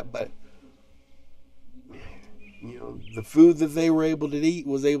whatnot, but the food that they were able to eat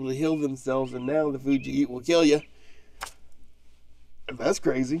was able to heal themselves, and now the food you eat will kill you. That's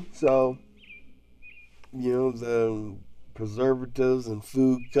crazy. So, the preservatives and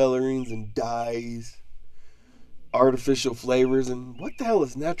food colorings and dyes, artificial flavors, and what the hell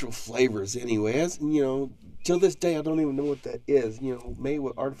is natural flavors anyway? As till this day, I don't even know what that is. Made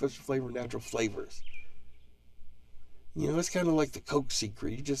with artificial flavor, natural flavors. It's kind of like the Coke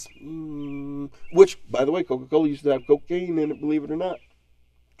secret. You just, which, by the way, Coca-Cola used to have cocaine in it, believe it or not.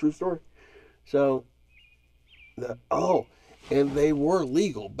 True story. So, and they were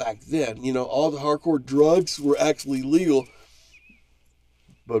legal back then. All the hardcore drugs were actually legal.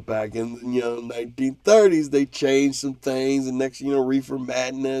 But back in, 1930s, they changed some things. And next, reefer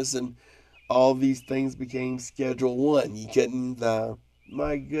madness and all these things became Schedule 1. You couldn't,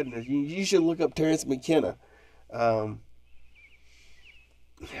 my goodness, you should look up Terrence McKenna.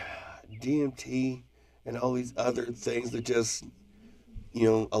 DMT and all these other things that just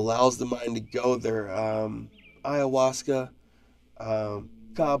allows the mind to go there. Ayahuasca,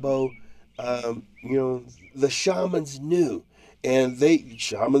 Cabo, the shamans knew. And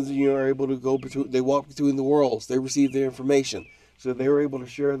shamans, are able to go between, they walk between the worlds. They receive their information. So they were able to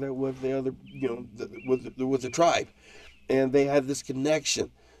share that with the other, with the tribe. And they had this connection.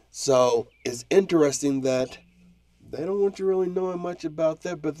 So it's interesting that they don't want you really knowing much about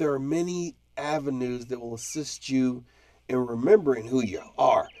that, but there are many avenues that will assist you in remembering who you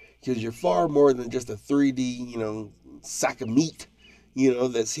are. Because you're far more than just a 3D, sack of meat,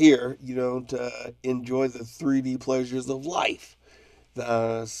 that's here, to enjoy the 3D pleasures of life.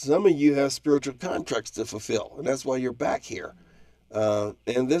 Some of you have spiritual contracts to fulfill, and that's why you're back here.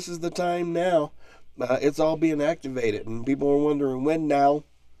 And this is the time now. It's all being activated, and people are wondering when now.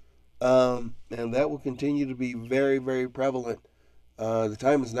 And that will continue to be very, very prevalent. The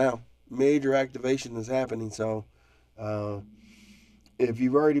time is now. Major activation is happening. So if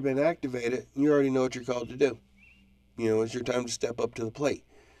you've already been activated, you already know what you're called to do. It's your time to step up to the plate.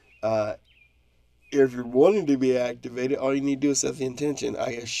 If you're wanting to be activated, all you need to do is set the intention.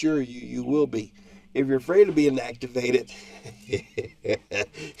 I assure you, you will be. If you're afraid of being activated,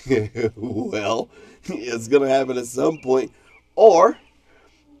 well, it's going to happen at some point. Or,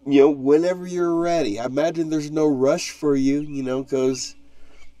 whenever you're ready. I imagine there's no rush for you, because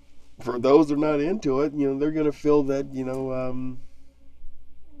for those who are not into it, they're going to feel that,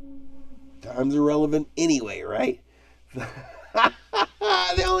 time's irrelevant anyway, right?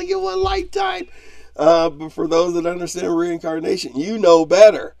 They only get one lifetime. But for those that understand reincarnation, you know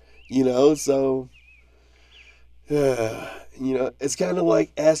better, so, it's kind of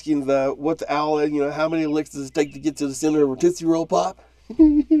like asking what the owl, how many licks does it take to get to the center of a Tootsie Roll Pop?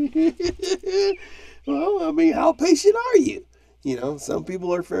 Well, I mean, how patient are you? Some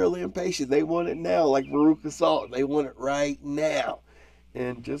people are fairly impatient. They want it now, like Veruca Salt. They want it right now.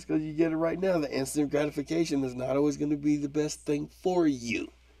 And just because you get it right now, the instant gratification is not always going to be the best thing for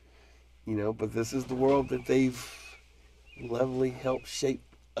you. But this is the world that they've lovely helped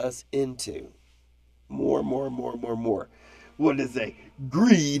shape us into. More. What did they say?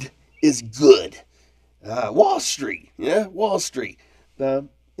 Greed is good. Wall Street. Yeah, Wall Street.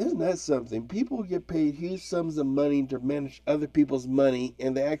 Isn't that something? People get paid huge sums of money to manage other people's money,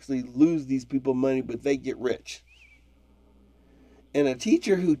 and they actually lose these people money, but they get rich. And a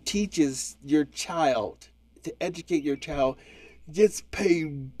teacher who teaches your child, to educate your child, gets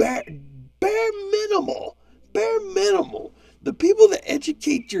paid bare minimal. Bare minimal. The people that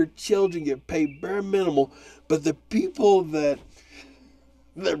educate your children get paid bare minimal, but the people that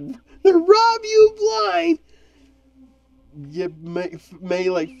rob you blind get made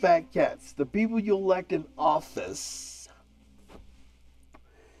like fat cats. The people you elect in office.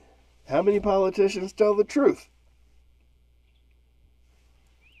 How many politicians tell the truth?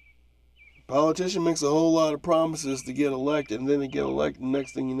 Politician makes a whole lot of promises to get elected, and then they get elected, and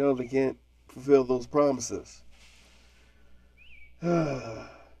next thing you know, they can't fulfill those promises. Isn't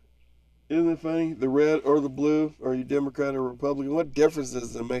it funny? The red or the blue, or you Democrat or Republican, what difference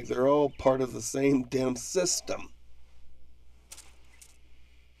does it make? They're all part of the same damn system.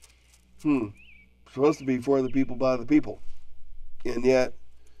 Supposed to be for the people, by the people. And yet,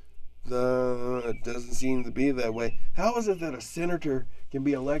 it doesn't seem to be that way. How is it that a senator can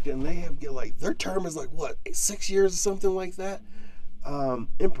be elected and they their term is 6 years or something like that?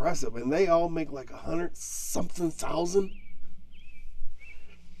 Impressive. And they all make 100-something thousand.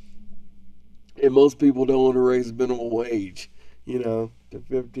 And most people don't want to raise minimum wage, to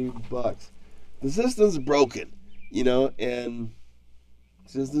 $15. The system's broken, and the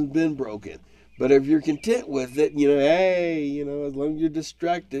system's been broken. But if you're content with it, hey, as long as you're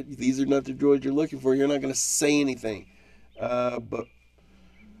distracted, these are not the droids you're looking for, you're not going to say anything. But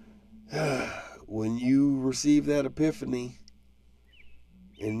when you receive that epiphany,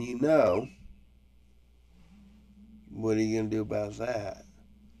 and what are you going to do about that?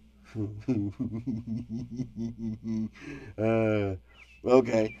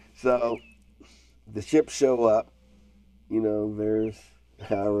 Okay, so the ships show up. There's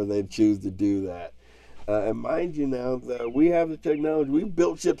however they choose to do that. And mind you now that we have the technology, we've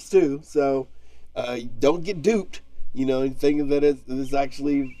built ships too, so don't get duped, thinking that it's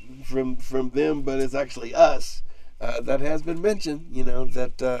actually from them, but it's actually us. That has been mentioned,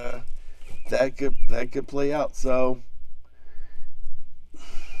 that could play out. So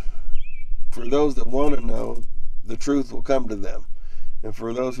for those that want to know, the truth will come to them. And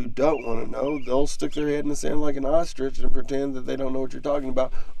for those who don't want to know, they'll stick their head in the sand like an ostrich and pretend that they don't know what you're talking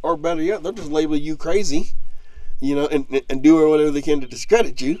about. Or better yet, they'll just label you crazy, and do whatever they can to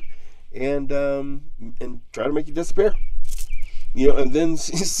discredit you and try to make you disappear. and then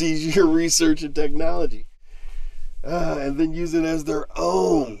sees your research and technology, and then use it as their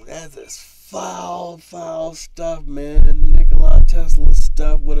own. That's this foul, foul stuff, man. Nikola Tesla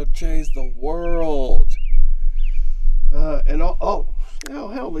stuff would have changed the world.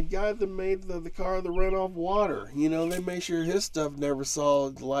 Hell, the guy that made the car that ran off water, they made sure his stuff never saw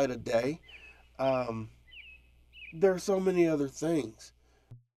the light of day. There are so many other things.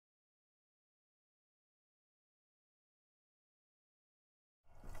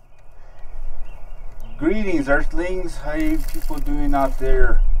 Greetings, Earthlings. How are you people doing out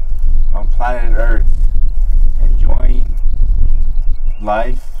there on planet Earth? Enjoying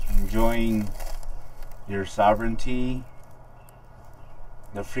life, enjoying your sovereignty,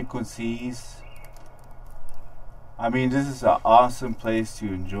 the frequencies. I mean, this is an awesome place to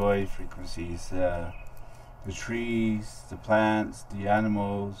enjoy frequencies. The trees, the plants, the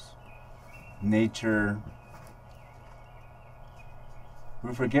animals, nature.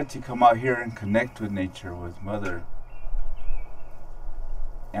 We forget to come out here and connect with nature, with Mother.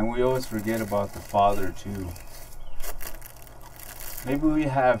 And we always forget about the Father too. Maybe we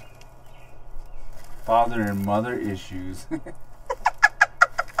have father and mother issues.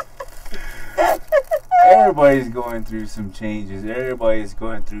 Everybody's going through some changes. Everybody's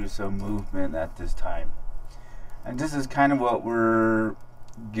going through some movement at this time. And this is kind of what we're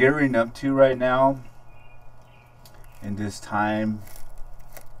gearing up to right now in this time.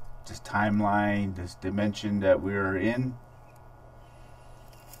 This timeline, this dimension that we're in.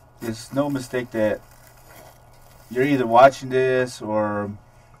 It's no mistake that you're either watching this or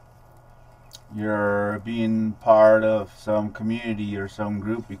you're being part of some community or some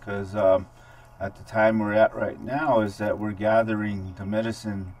group, because at the time we're at right now is that we're gathering the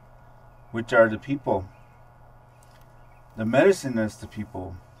medicine, which are the people. The medicine is the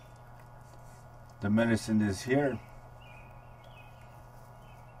people. The medicine is here.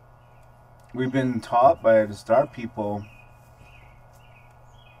 We've been taught by the Star People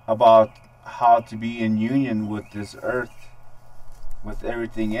about how to be in union with this earth, with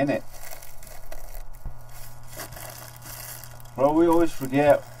everything in it. Well, we always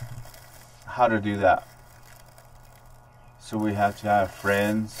forget how to do that. So we have to have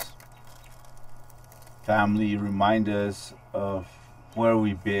friends, family remind us of where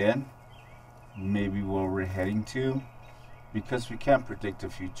we've been, maybe where we're heading to, because we can't predict the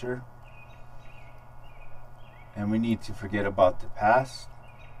future. And we need to forget about the past.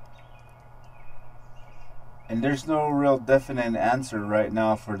 And there's no real definite answer right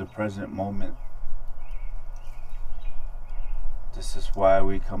now for the present moment. This is why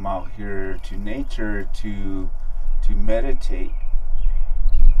we come out here to nature to meditate,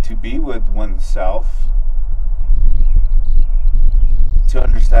 to be with oneself, to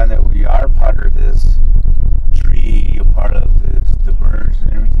understand that we are part of this tree, a part of this, the birds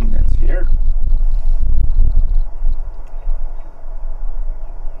and everything that's here.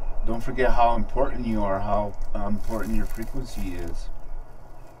 Don't forget how important you are, how important your frequency is.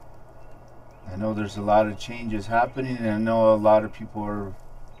 I know there's a lot of changes happening, and I know a lot of people are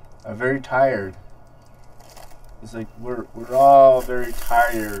very tired. It's like we're all very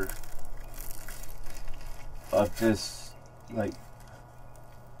tired of this, like,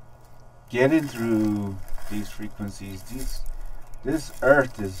 getting through these frequencies. This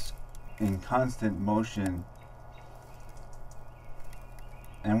earth is in constant motion.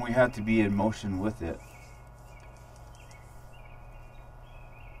 And we have to be in motion with it.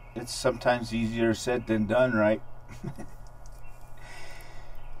 It's sometimes easier said than done, right?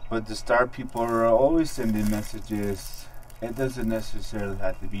 But the Star People are always sending messages. It doesn't necessarily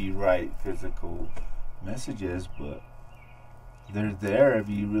have to be right physical messages, but they're there if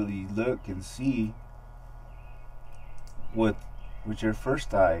you really look and see with your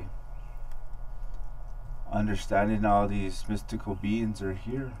first eye. Understanding all these mystical beings are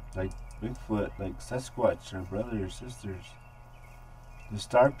here, like Bigfoot, like Sasquatch, our brothers, sisters, the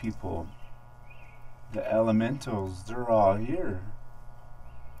Star People, the elementals, they're all here.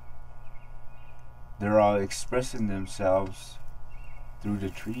 They're all expressing themselves through the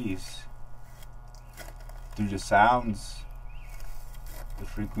trees, through the sounds, the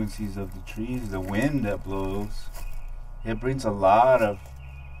frequencies of the trees, the wind that blows. It brings a lot of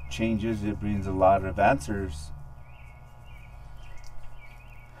changes, it brings a lot of answers.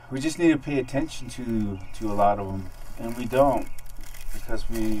 We just need to pay attention to a lot of them, and we don't, because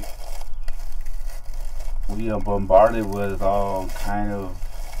we are bombarded with all kind of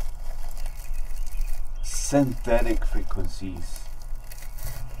synthetic frequencies.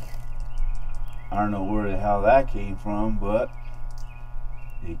 I don't know where the hell that came from, but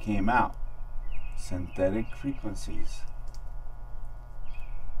it came out. Synthetic frequencies.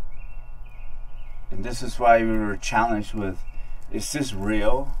 And this is why we were challenged with, is this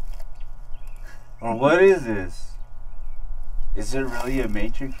real? Or what is this? Is it really a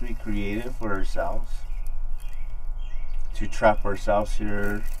matrix we created for ourselves? To trap ourselves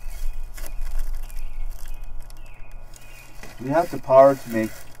here? We have the power to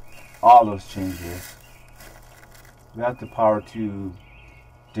make all those changes. We have the power to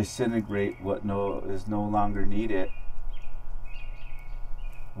disintegrate what is no longer needed.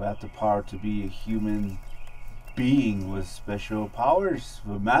 We have the power to be a human being with special powers,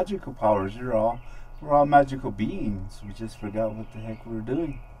 with magical powers. We're all magical beings. We just forgot what the heck we were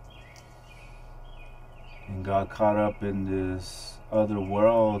doing. And got caught up in this other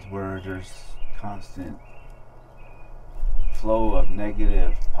world where there's constant flow of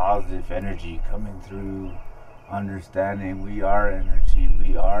negative, positive energy coming through, understanding we are energy,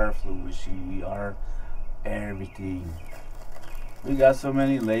 we are fluidity, we are everything. We got so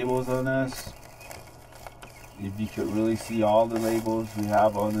many labels on us. If you could really see all the labels we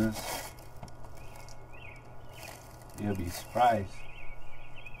have on us, you'll be surprised.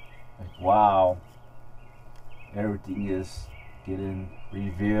 Like, wow, everything is getting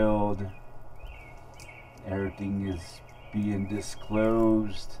revealed, everything is being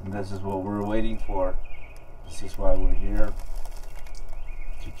disclosed, and this is what we're waiting for. This is why we're here,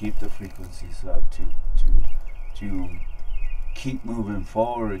 to keep the frequencies up, to keep moving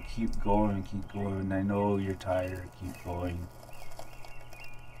forward, keep going. I know you're tired, keep going.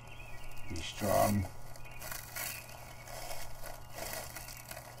 Be strong.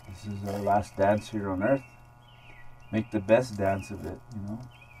 This is our last dance here on earth. Make the best dance of it, you know.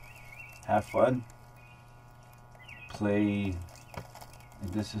 Have fun. Play.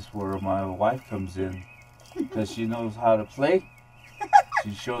 And this is where my wife comes in, because she knows how to play.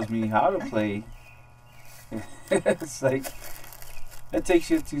 She shows me how to play. It's like, it takes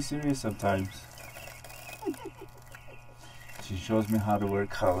you too serious sometimes. She shows me how to wear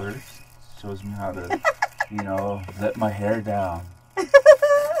colors. Shows me how to, let my hair down.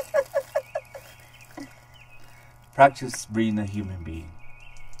 Practice being a human being.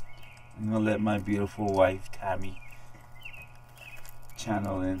 I'm going to let my beautiful wife, Tammy,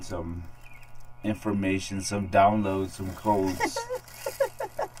 channel in some information, some downloads, some codes.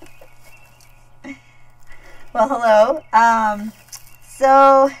 Well, hello.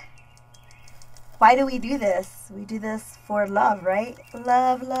 So, why do we do this? We do this for love, right?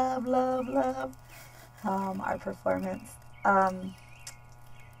 Love, love, love, love. Our performance. The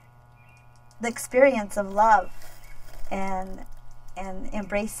experience of love and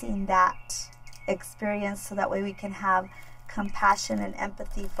embracing that experience so that way we can have compassion and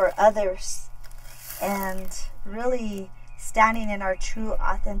empathy for others, and really standing in our true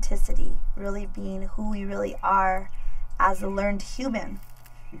authenticity, really being who we really are as a learned human,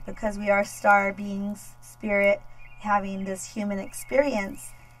 because we are star beings, spirit, having this human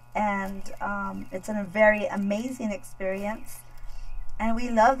experience, and it's a very amazing experience, and we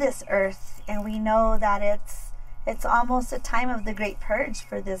love this earth, and we know that it's almost a time of the great purge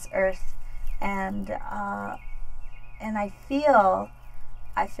for this earth, and I feel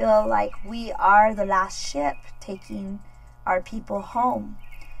like we are the last ship taking our people home,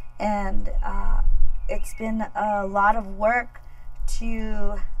 and it's been a lot of work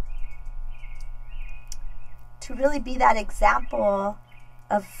to really be that example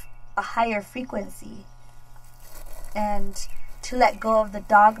of a higher frequency, and to let go of the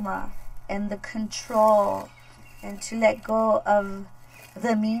dogma and the control, and to let go of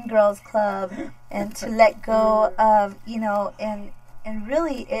the Mean Girls Club, and to let go of, and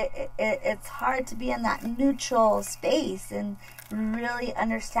really it's hard to be in that neutral space and really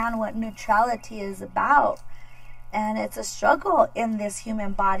understand what neutrality is about. And it's a struggle in this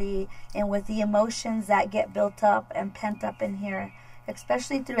human body, and with the emotions that get built up and pent up in here,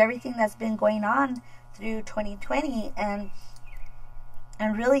 especially through everything that's been going on through 2020, and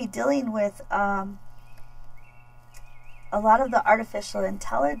really dealing with a lot of the artificial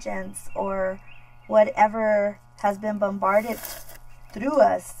intelligence or whatever has been bombarded through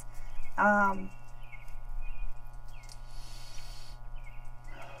us.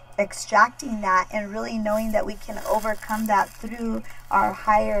 Extracting that and really knowing that we can overcome that through our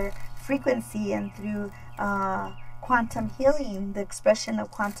higher frequency and through quantum healing, the expression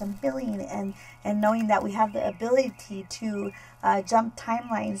of quantum healing, and knowing that we have the ability to jump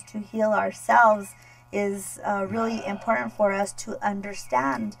timelines to heal ourselves is really important for us to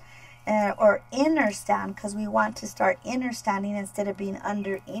understand. or understand, because we want to start understanding instead of being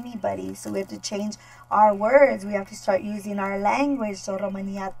under anybody. So we have to change our words. We have to start using our language. So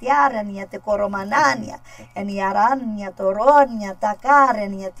romania tiara nia te koromanania and yarania toronia takare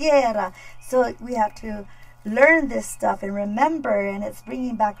nia tierra. So we have to learn this stuff and remember, and it's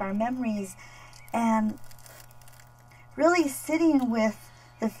bringing back our memories and really sitting with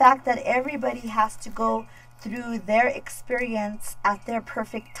the fact that everybody has to go through their experience at their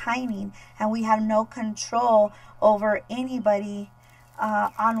perfect timing, and we have no control over anybody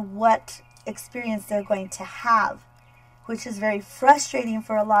on what experience they're going to have, which is very frustrating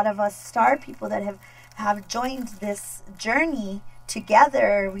for a lot of us star people that have joined this journey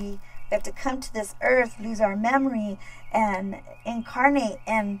together. We have to come to this earth, lose our memory, and incarnate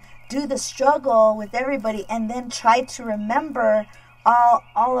and do the struggle with everybody, and then try to remember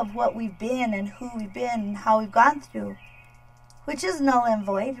all of what we've been and who we've been and how we've gone through, which is null and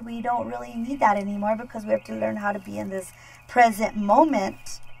void. We don't really need that anymore, because we have to learn how to be in this present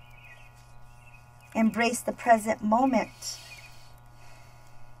moment, embrace the present moment.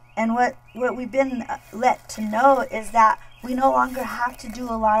 And what we've been let to know is that we no longer have to do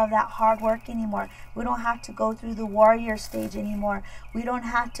a lot of that hard work anymore. We don't have to go through the warrior stage anymore. We don't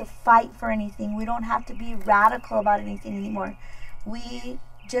have to fight for anything. We don't have to be radical about anything anymore. We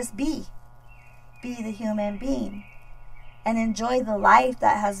just be the human being and enjoy the life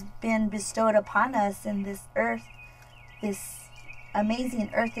that has been bestowed upon us in this earth, this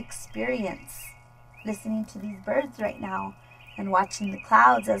amazing earth experience. Listening to these birds right now and watching the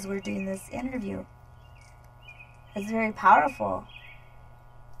clouds as we're doing this interview. It's very powerful.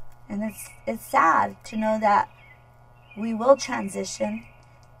 And it's sad to know that we will transition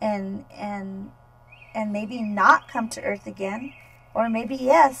and maybe not come to earth again. Or maybe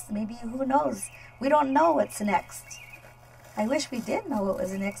yes, maybe who knows. We don't know what's next. I wish we did know what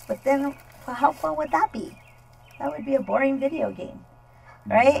was next, but then how fun would that be? That would be a boring video game,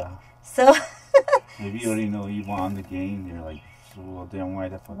 right? Yeah. So maybe you already know you won the game. You're like, so well, then why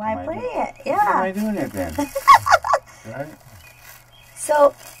the fuck why am I play doing it? Why am I Yeah. doing it then? Right?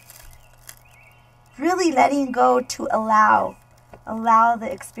 So really letting go to allow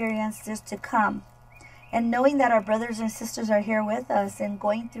the experiences to come. And knowing that our brothers and sisters are here with us and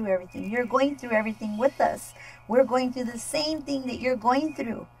going through everything. You're going through everything with us. We're going through the same thing that you're going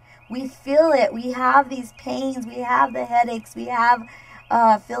through. We feel it. We have these pains. We have the headaches. We have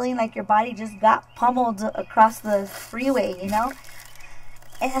feeling like your body just got pummeled across the freeway, you know?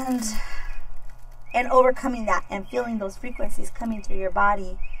 And overcoming that and feeling those frequencies coming through your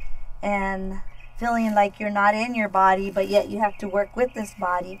body and feeling like you're not in your body, but yet you have to work with this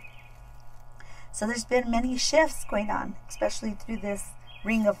body. So there's been many shifts going on, especially through this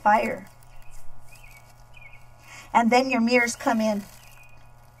ring of fire. And then your mirrors come in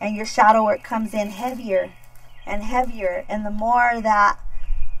and your shadow work comes in heavier and heavier. And the more that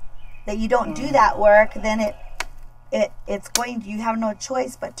you don't do that work, then you have no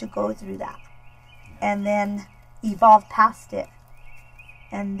choice but to go through that. And then evolve past it.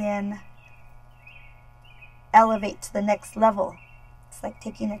 And then elevate to the next level. It's like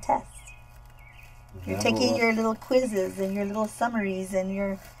taking a test. You're taking your little quizzes and your little summaries, and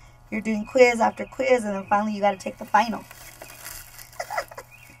you're doing quiz after quiz, and then finally you got to take the final.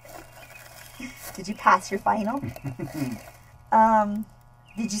 Did you pass your final?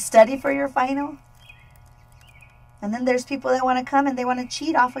 Did you study for your final? And then there's people that want to come and they want to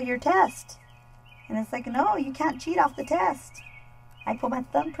cheat off of your test. And it's like, no, you can't cheat off the test. I put my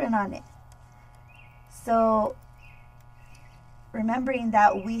thumbprint on it. So remembering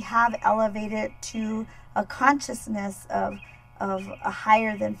that we have elevated to a consciousness of a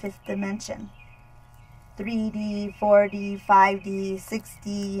higher than fifth dimension. 3D, 4D, 5D,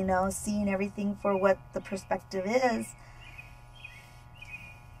 6D, seeing everything for what the perspective is.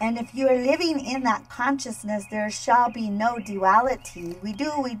 And if you are living in that consciousness, there shall be no duality. We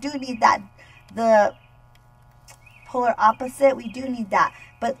do need that, the polar opposite, we do need that.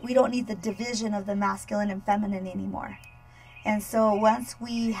 But we don't need the division of the masculine and feminine anymore. And so once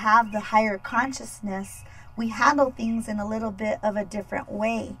we have the higher consciousness, we handle things in a little bit of a different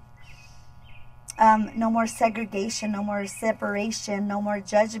way. No more segregation, no more separation, no more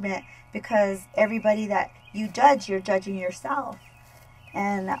judgment, because everybody that you judge, you're judging yourself.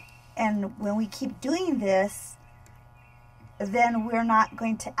 And when we keep doing this, then we're not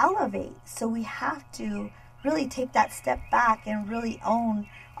going to elevate. So we have to really take that step back and really own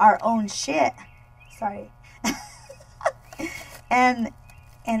our own shit. Sorry. and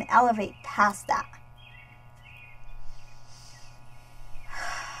elevate past that.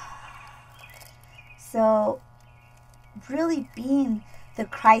 So really being the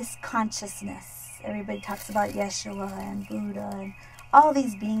Christ consciousness. Everybody talks about Yeshua and Buddha and all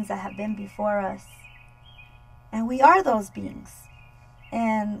these beings that have been before us. And we are those beings.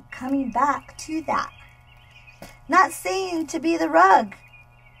 And coming back to that. Not saying to be the rug,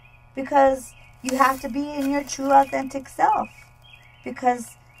 because you have to be in your true authentic self,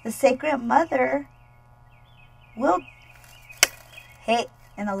 because the Sacred Mother will hate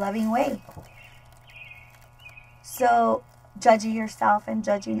in a loving way. So judging yourself and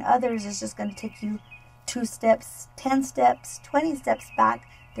judging others is just going to take you 2 steps, 10 steps, 20 steps back,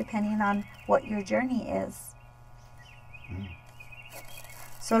 depending on what your journey is.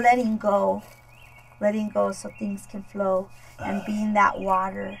 So letting go so things can flow, and being that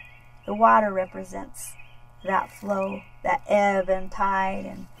water. The water represents that flow, that ebb and tide,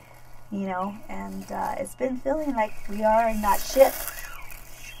 and and it's been feeling like we are in that ship.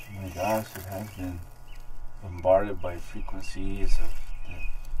 Oh my gosh, it has been bombarded by frequencies of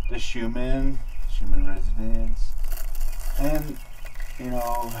the human resonance, and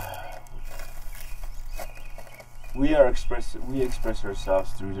we express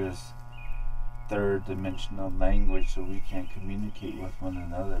ourselves through this third dimensional language, so we can communicate with one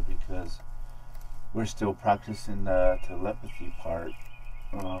another, because we're still practicing the telepathy part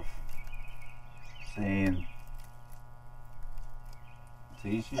of saying,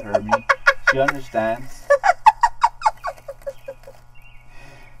 see, she heard me, she understands.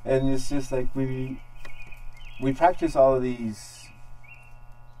 And it's just like we practice all of these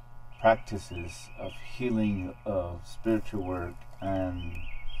practices of healing, of spiritual work, and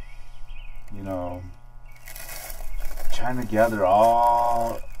trying to gather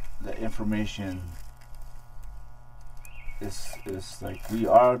all the information. It's like we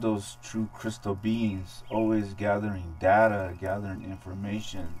are those true crystal beings, always gathering data, gathering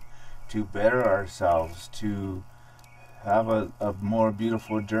information to better ourselves, to have a more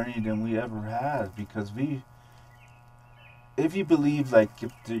beautiful journey than we ever had. Because if you believe like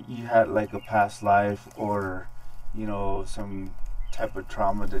if you had like a past life, or some type of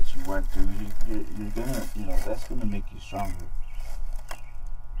trauma that you went through, you're gonna that's gonna make you stronger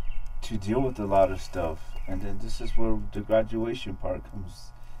to deal with a lot of stuff. And then this is where the graduation part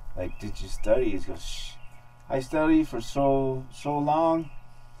comes. Like, did you study? It goes, I studied for so long,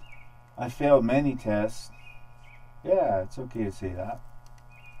 I failed many tests. Yeah, it's okay to say that.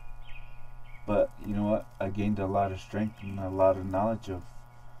 But you know what? I gained a lot of strength and a lot of knowledge of,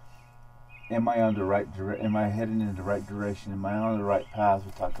 am I on the right am I heading in the right direction? Am I on the right path?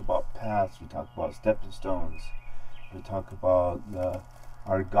 We talk about paths, we talk about stepping stones, we talk about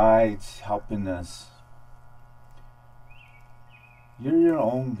our guides helping us. You're your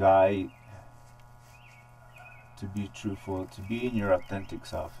own guide. To be truthful, to be in your authentic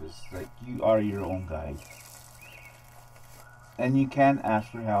self, is like you are your own guide. And you can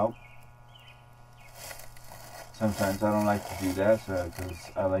ask for help. Sometimes I don't like to do that,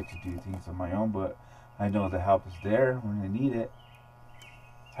 because I like to do things on my own, but I know the help is there when I need it.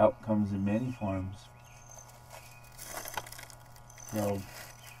 Help comes in many forms. So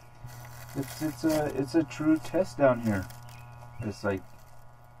it's a true test down here. It's like,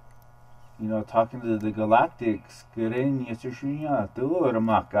 talking to the galactics. You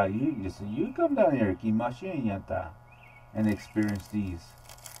come down here and experience these.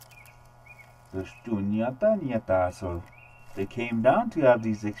 So they came down to have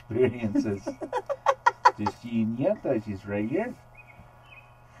these experiences. She's right here.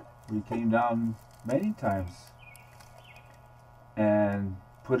 We came down many times and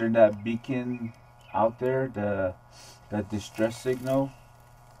put in that beacon out there, that distress signal.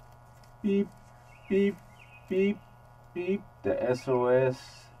 Beep, beep, beep, beep. The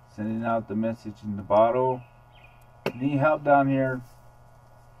SOS, sending out the message in the bottle. Need help down here.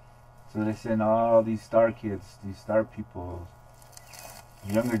 So they send all these star kids, these star people,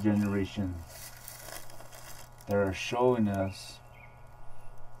 younger generation, that are showing us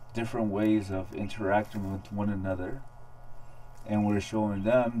different ways of interacting with one another. And we're showing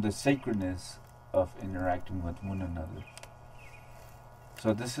them the sacredness of interacting with one another.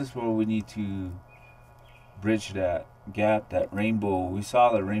 So this is where we need to bridge that gap, that rainbow. We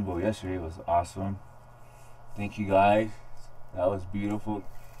saw the rainbow yesterday. It was awesome. Thank you guys. That was beautiful.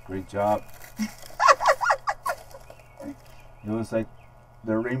 Great job. It was like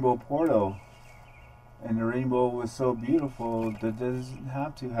the rainbow portal. And the rainbow was so beautiful that it doesn't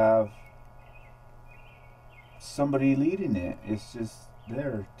have to have somebody leading it. It's just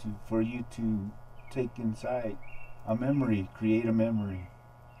there for you to take inside a memory, create a memory.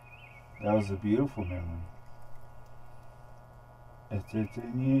 That was a beautiful memory. It's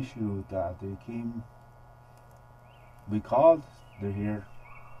an issue that they came We called. They're here.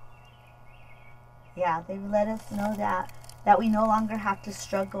 Yeah, they've let us know that we no longer have to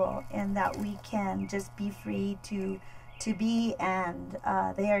struggle, and that we can just be free to be, and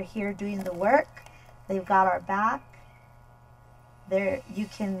they are here doing the work. They've got our back. You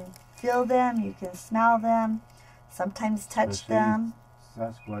can feel them, you can smell them, sometimes touch them.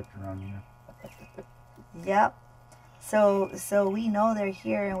 Sasquatch around here. Yep. So we know they're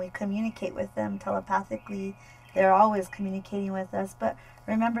here, and we communicate with them telepathically. They're always communicating with us. But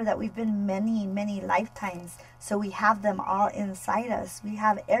remember that we've been many, many lifetimes. So we have them all inside us. We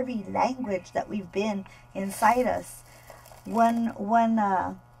have every language that we've been inside us.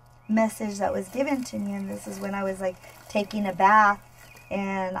 One message that was given to me, and this is when I was like taking a bath,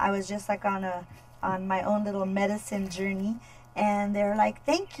 and I was just like on my own little medicine journey, and they're like,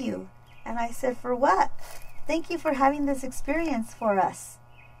 "Thank you." And I said, "For what?" "Thank you for having this experience for us."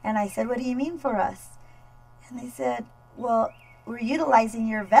 And I said, "What do you mean for us?" And they said, "Well, we're utilizing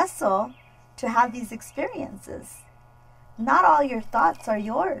your vessel to have these experiences. Not all your thoughts are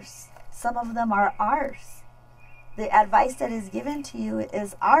yours. Some of them are ours. The advice that is given to you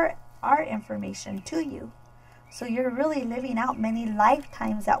is our information to you. So you're really living out many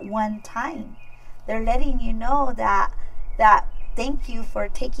lifetimes at one time." They're letting you know that thank you for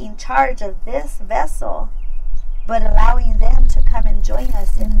taking charge of this vessel, but allowing them to come and join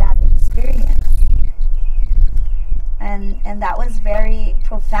us in that experience. And that was very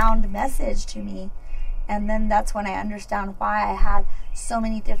profound message to me. And then that's when I understand why I had so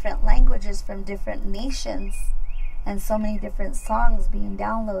many different languages from different nations, and so many different songs being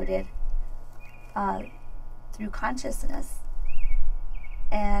downloaded through consciousness.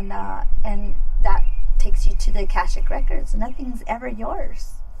 And that takes you to the Akashic Records. Nothing's ever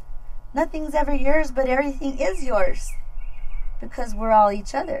yours. Nothing's ever yours, but everything is yours, because we're all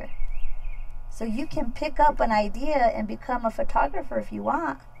each other. So you can pick up an idea and become a photographer if you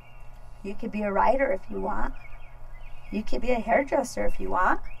want. You could be a writer if you want. You could be a hairdresser if you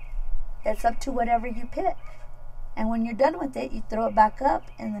want. It's up to whatever you pick. And when you're done with it, you throw it back up,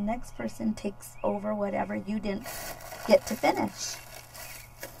 and the next person takes over whatever you didn't get to finish.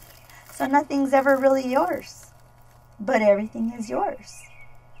 So nothing's ever really yours, but everything is yours.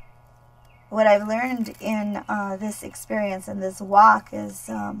 What I've learned in this experience and this walk is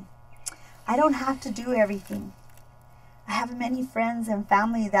I don't have to do everything. I have many friends and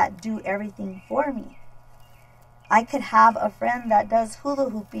family that do everything for me. I could have a friend that does hula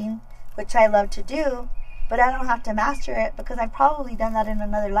hooping, which I love to do, but I don't have to master it, because I've probably done that in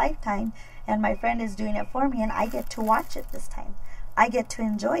another lifetime, and my friend is doing it for me, and I get to watch it this time. I get to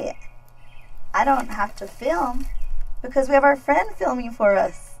enjoy it. I don't have to film, because we have our friend filming for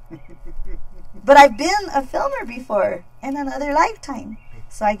us. But I've been a filmer before in another lifetime,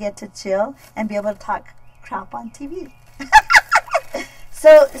 so I get to chill and be able to talk crap on TV.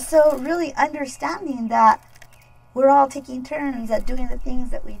 So really understanding that we're all taking turns at doing the things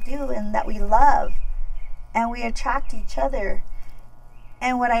that we do and that we love, and we attract each other.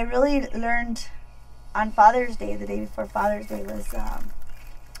 And what I really learned on Father's Day, the day before Father's Day, was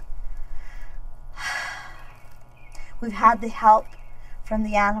we've had the help from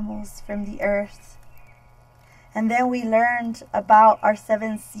the animals, from the earth. And then we learned about our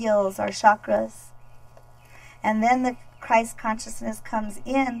 7 seals, our chakras. And then the Christ consciousness comes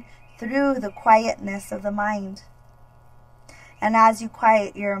in through the quietness of the mind. And as you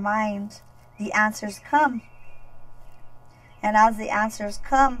quiet your mind, the answers come. And as the answers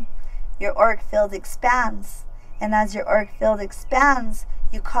come, your auric field expands. And as your auric field expands,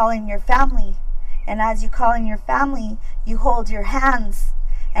 you call in your family. And as you call in your family, you hold your hands.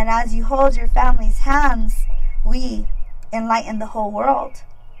 And as you hold your family's hands, we enlighten the whole world.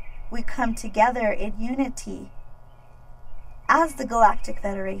 We come together in unity as the Galactic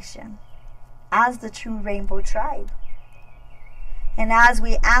Federation, as the true Rainbow Tribe. And as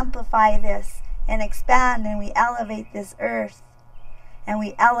we amplify this and expand, and we elevate this earth, and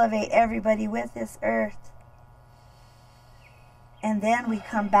we elevate everybody with this earth, and then we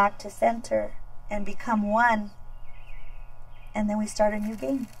come back to center and become one, and then we start a new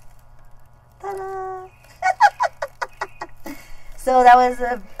game. Ta-da! So that was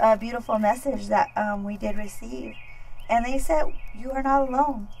a beautiful message that we did receive. And they said, you are not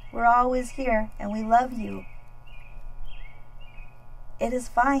alone. We're always here, and we love you. It is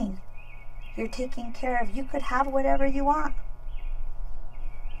fine. You're taken care of. You could have whatever you want.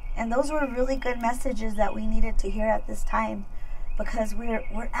 And those were really good messages that we needed to hear at this time, because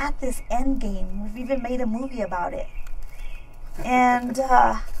we're at this end game. We've even made a movie about it. And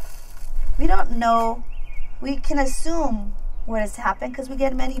we don't know. We can assume what has happened, because we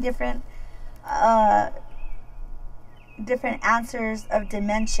get many different different answers of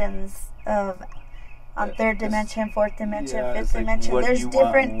dimensions of on third dimension, fourth dimension, fifth dimension. There's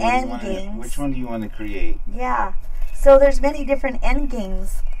different end games. Which one do you want to create? Yeah. So there's many different end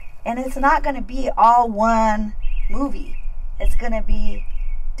games, and it's not going to be all one movie. It's going to be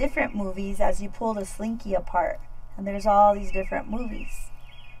different movies as you pull the slinky apart, and there's all these different movies.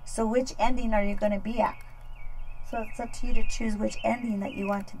 So which ending are you going to be at? So it's up to you to choose which ending that you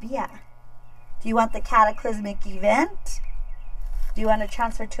want to be at. Do you want the cataclysmic event? Do you want to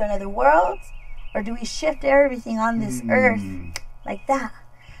transfer to another world? Or do we shift everything on this earth like that?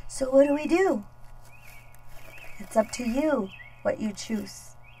 So what do? It's up to you what you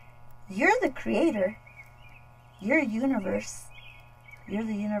choose. You're the creator. You're universe. You're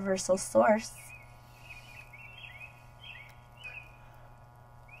the universal source.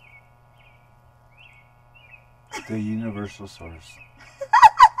 The universal source.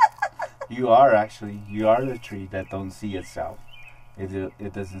 You are the tree that don't see itself.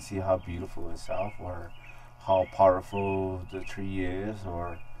 It doesn't see how beautiful itself, or how powerful the tree is,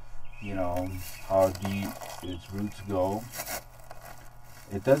 or how deep its roots go.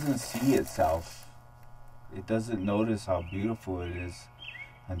 It doesn't see itself. It doesn't notice how beautiful it is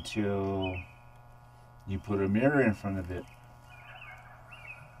until you put a mirror in front of it.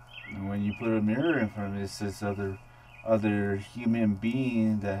 And when you put a mirror in front of it, it's this other human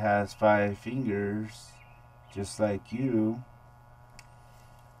being that has 5 fingers, just like you.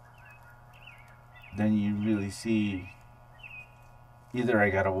 Then you really see, either I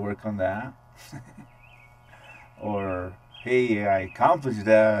gotta work on that, or hey, I accomplished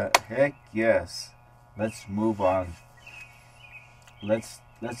that. Heck yes, let's move on. Let's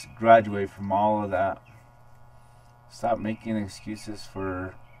graduate from all of that. Stop making excuses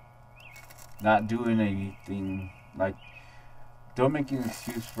for not doing anything. Like, don't make an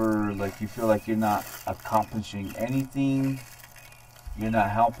excuse for, like, you feel like you're not accomplishing anything, you're not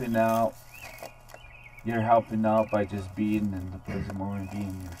helping out. You're helping out by just being in the present moment,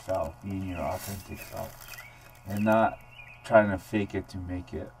 being yourself, being your authentic self, and not trying to fake it to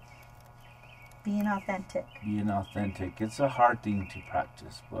make it. Being authentic. Being authentic. It's a hard thing to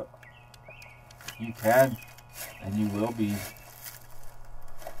practice, but you can, and you will be.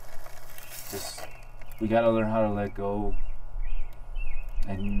 Just, we gotta learn how to let go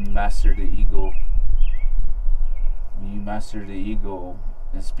and master the ego. When you master the ego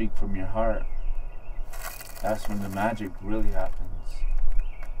and speak from your heart, that's when the magic really happens.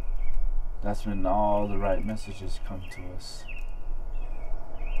 That's when all the right messages come to us.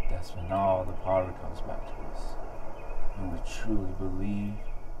 That's when all the power comes back to us. And we truly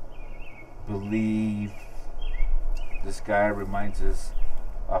believe. This guy reminds us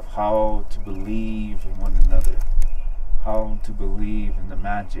of how to believe in one another, how to believe in the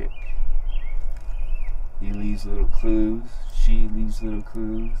magic. He leaves little clues, she leaves little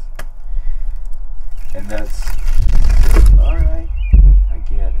clues. And that's, alright, I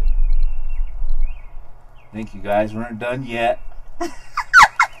get it. Thank you guys, we're not done yet.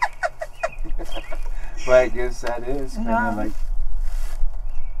 But I guess that is kind of like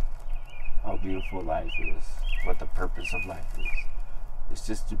how beautiful life is, what the purpose of life is. It's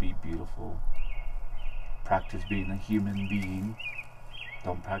just to be beautiful. Practice being a human being.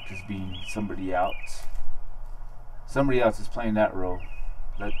 Don't practice being somebody else. Somebody else is playing that role.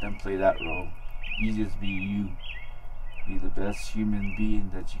 Let them play that role. You just be you. Be the best human being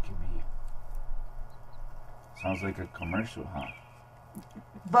that you can be. Sounds like a commercial, huh?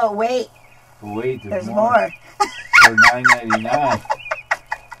 But wait. There's more. For $9.99.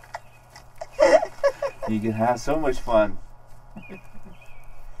 You can have so much fun.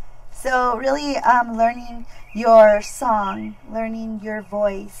 So really, learning your song, learning your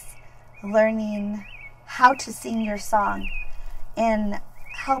voice, learning how to sing your song, and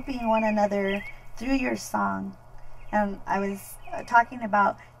helping one another through your song. And I was talking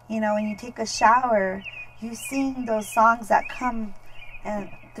about, when you take a shower, you sing those songs that come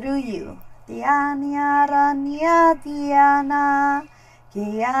through you. Diana rania diana,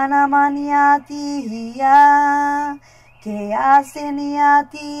 kiana mania dia, que asenia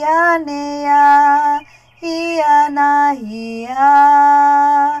dianea, hiana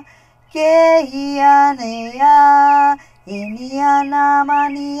hia, que hianea, iniana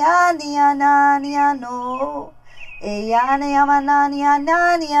mania niana niano, eyane amanania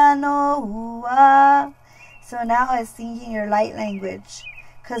niano. So now it's singing your light language,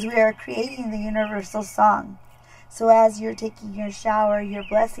 because we are creating the universal song. So as you're taking your shower, you're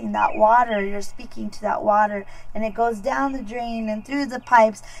blessing that water, you're speaking to that water, and it goes down the drain and through the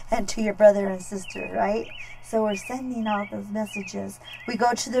pipes and to your brother and sister, right? So we're sending out those messages. We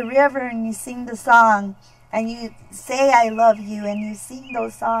go to the river and you sing the song, and you say I love you, and you sing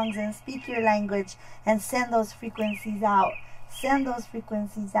those songs and speak your language and send those frequencies out. Send those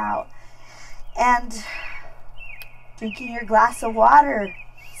frequencies out. And drinking your glass of water,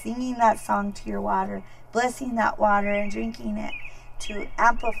 singing that song to your water, blessing that water and drinking it to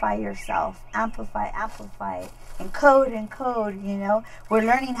amplify yourself. Amplify, encode, you know. We're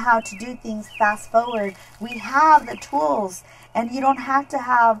learning how to do things fast forward. We have the tools, and you don't have to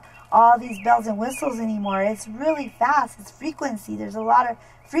have all these bells and whistles anymore. It's really fast. It's frequency. There's a lot of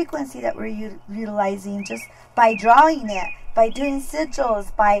frequency that we're utilizing just by drawing it, by doing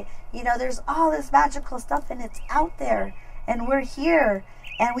sigils, by, you know, there's all this magical stuff, and it's out there, and we're here,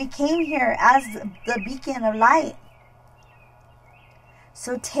 and we came here as the beacon of light.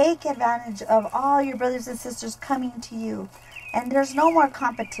 So take advantage of all your brothers and sisters coming to you, and there's no more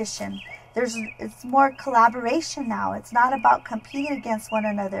competition. It's more collaboration now. It's not about competing against one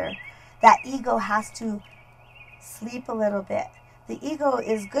another. That ego has to sleep a little bit. The ego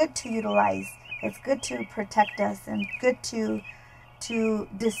is good to utilize. It's good to protect us and good to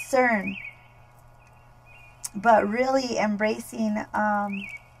discern. But really embracing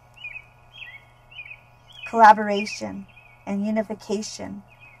collaboration and unification.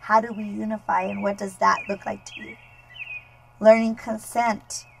 How do we unify, and what does that look like to you? Learning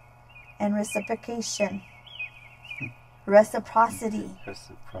consent and reciprocation. Reciprocity.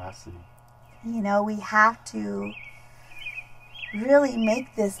 You know, we have to really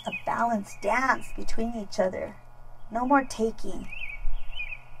make this a balanced dance between each other. No more taking.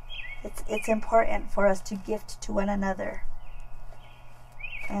 It's important for us to gift to one another.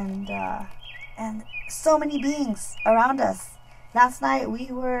 And so many beings around us. Last night we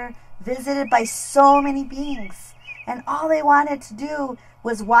were visited by so many beings, and all they wanted to do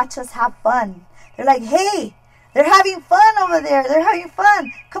was watch us have fun. They're like, hey, they're having fun over there. They're having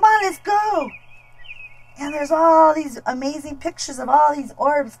fun. Come on, let's go. And there's all these amazing pictures of all these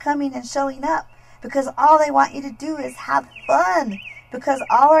orbs coming and showing up, because all they want you to do is have fun, because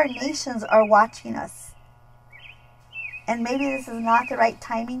all our nations are watching us. And maybe this is not the right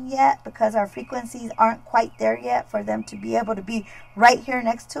timing yet, because our frequencies aren't quite there yet for them to be able to be right here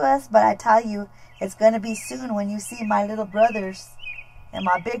next to us. But I tell you, it's going to be soon when you see my little brothers and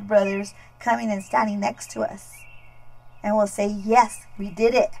my big brothers coming and standing next to us. And we'll say, yes, we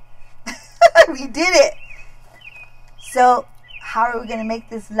did it. We did it. So how are we going to make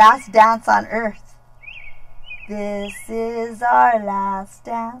this last dance on earth? This is our last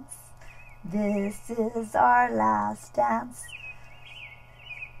dance. This is our last dance.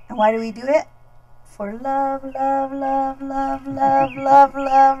 And why do we do it? For love, love, love, love, love, love,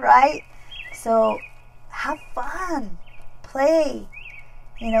 love, right? So have fun. Play,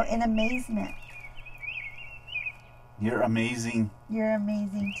 you know, in amazement. You're amazing. You're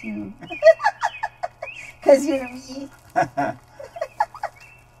amazing too. Because you're me.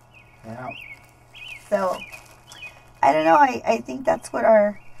 Yeah. So, I don't know. I think that's what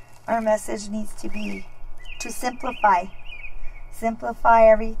our message needs to be. To simplify. Simplify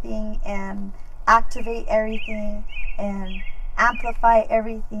everything and activate everything and amplify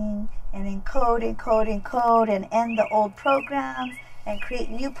everything and encode, and end the old programs and create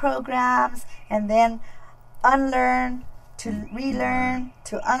new programs, and then unlearn, to relearn,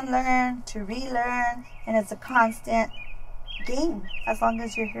 to unlearn, to relearn. And it's a constant game as long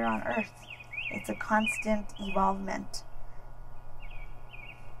as you're here on earth. It's a constant evolvement.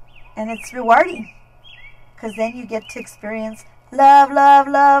 And it's rewarding, because then you get to experience love, love,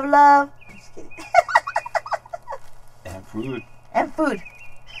 love, love. Just kidding. And food. And food.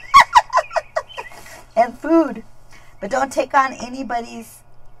 And food. But don't take on anybody's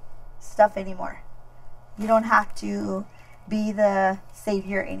stuff anymore. You don't have to be the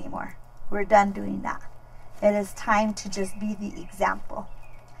savior anymore. We're done doing that. It is time to just be the example.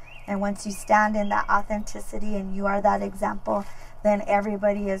 And once you stand in that authenticity and you are that example, then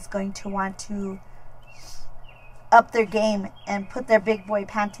everybody is going to want to up their game and put their big boy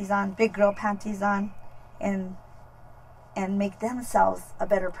panties on, big girl panties on, and make themselves a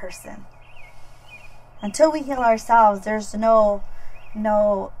better person. Until we heal ourselves, there's no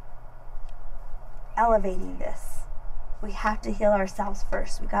elevating this. We have to heal ourselves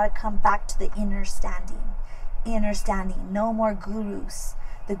first. We got to come back to the inner standing. Inner standing. No more gurus.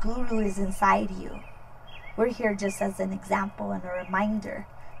 The guru is inside you. We're here just as an example and a reminder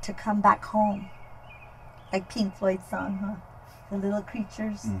to come back home. Like Pink Floyd's song, huh? The little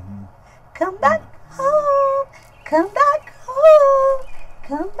creatures. Mm-hmm. Come back home. Come back home.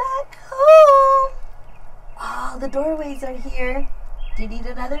 Come back home. Oh, the doorways are here. Do you need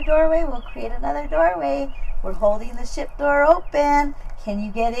another doorway? We'll create another doorway. We're holding the ship door open. Can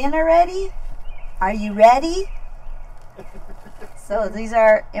you get in already? Are you ready? So these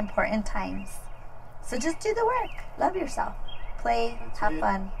are important times. So just do the work. Love yourself. Play. Have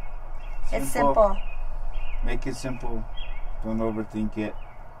fun. It's simple. Make it simple. Don't overthink it.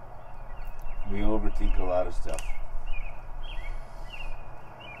 We overthink a lot of stuff.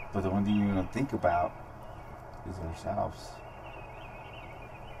 But the one thing you don't think about is ourselves.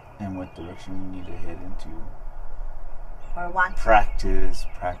 And what direction we need to head into. Or want to. Practice.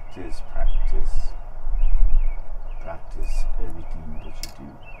 Practice everything that you do.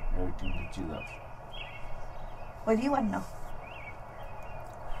 Everything that you love. What do you want to know?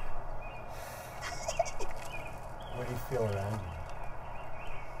 What do you feel around you?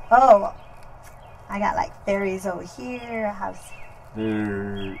 Oh, I got like fairies over here. I have.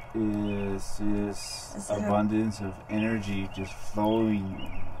 There is this abundance of energy just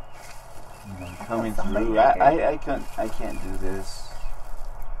flowing, coming through. I can't do this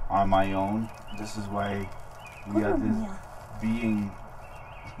on my own. This is why we have this being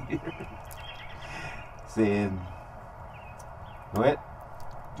here saying, "Go ahead,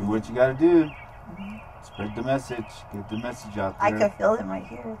 do what you gotta do. Mm-hmm. Spread the message. Get the message out there." I can feel them right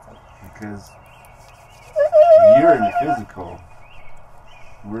here. It's like, because you're in the physical.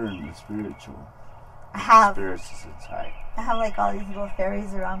 We're in the spiritual. I have Spirits is inside. I have like all these little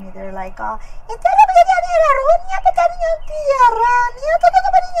fairies around me. They're like,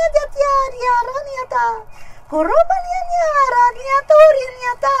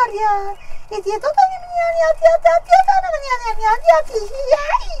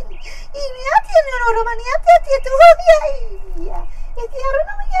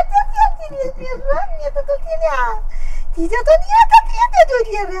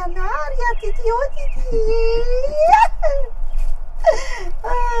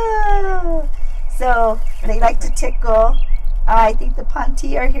 so they like to tickle. I think the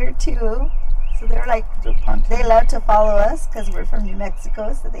Panti are here too. So they're like, they love to follow us because we're from New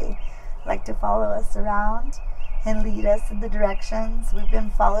Mexico. So they like to follow us around and lead us in the directions. We've been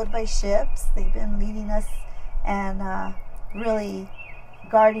followed by ships. They've been leading us and really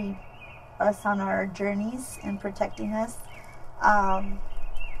guarding us on our journeys and protecting us.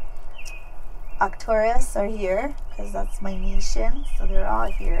 Arcturus are here because that's my nation, so they're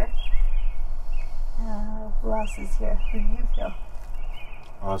all here. Who else is here? Who do you feel?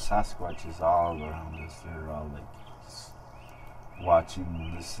 Oh, Sasquatch is all around us. They're all like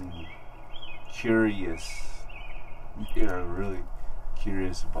watching, listening, curious. They're really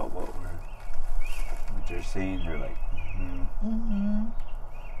curious about what they're saying. They're like,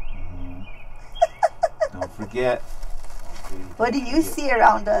 Don't forget. What do you see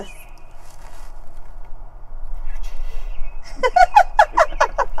around us?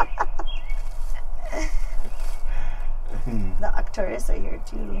 The Arcturus are here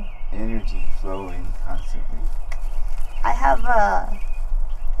too. Energy flowing constantly. I have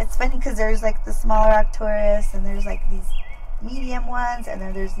it's funny because there's like the smaller Arcturus and there's like these medium ones and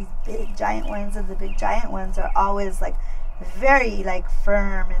then there's these big giant ones, and the big giant ones are always like very like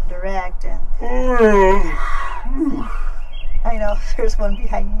firm and direct, and I know there's one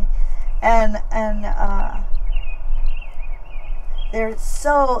behind me, and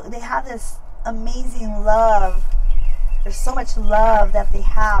they have this amazing love. There's so much love that they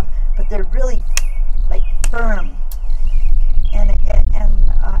have, but they're really like firm, and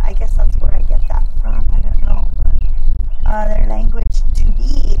I guess that's where I get that from. I don't know, but their language to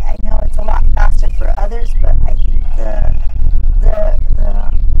be, I know it's a lot faster for others, but I think the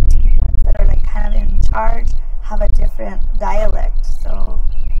ones that are like kind of in charge have a different dialect. So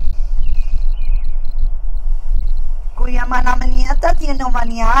kuya mana maniata tino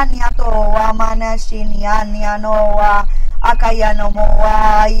maniania to amana shiniania no akaya no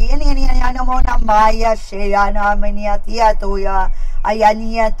moa yenia no mona maya sheyana maniatia to ya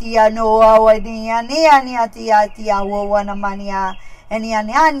ayania tia no wania nia tia wo wana mania enia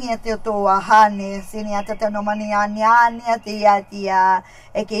nia to ahane siniata no mania nia tia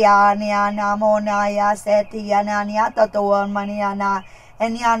ekiania na mona ya setia nia to maniana.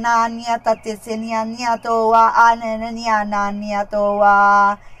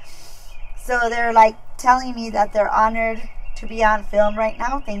 So they're like telling me that they're honored to be on film right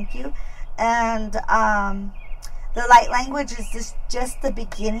now. Thank you. And the light language is just the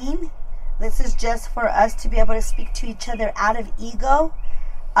beginning. This is just for us to be able to speak to each other out of ego.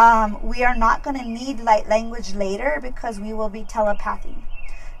 We are not going to need light language later because we will be telepathing.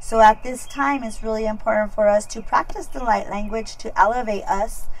 So at this time, it's really important for us to practice the light language to elevate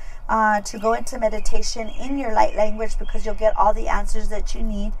us, to go into meditation in your light language because you'll get all the answers that you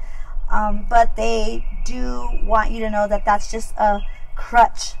need. But they do want you to know that that's just a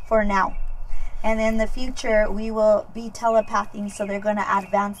crutch for now. And in the future, we will be telepathing, so they're going to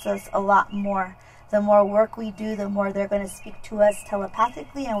advance us a lot more. The more work we do, the more they're going to speak to us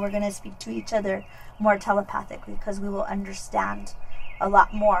telepathically, and we're going to speak to each other more telepathically, because we will understand a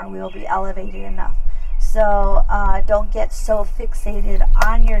lot more. We will be elevated enough. So don't get so fixated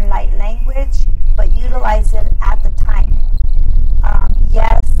on your light language, but utilize it at the time.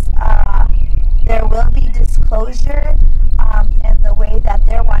 Yes, there will be disclosure, and the way that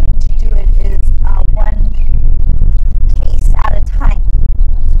they're wanting to do it is one case at a time.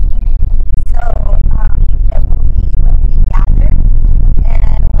 So it will be when we gather,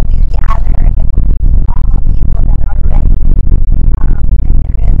 and when we gather, it will be all people that are ready. If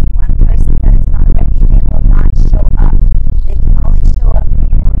there is one person that is not ready, they will not show up. They can only show up in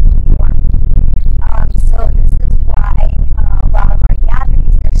order form. So this is why a lot of our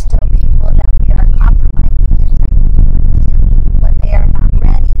gatherings, there's still people that we are compromising and trying to do leadership when they are not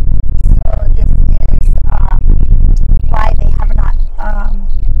ready. So this is why they have not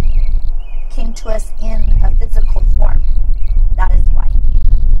came to us in a physical form. That is why.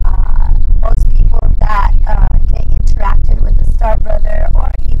 Most people that get interacted with the Star Brother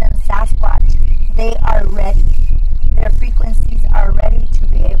or even Sasquatch, they are ready. Their frequencies are ready to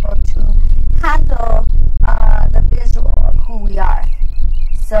be able to handle the visual of who we are.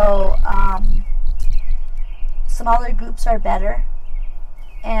 So smaller groups are better,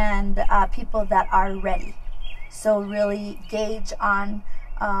 and people that are ready. So really gauge on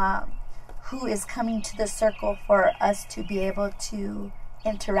who is coming to the circle for us to be able to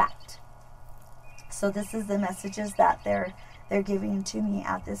interact. So this is the messages that they're giving to me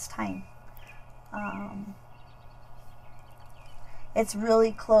at this time. It's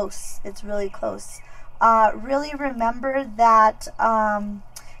really close. It's really close. Really remember that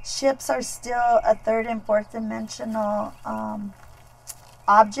ships are still a third and fourth dimensional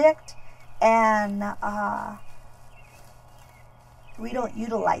object, and we don't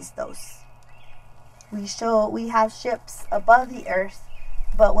utilize those. We have ships above the earth,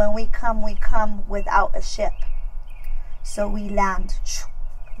 but when we come without a ship. So we land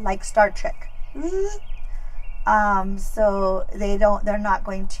like Star Trek. So they're not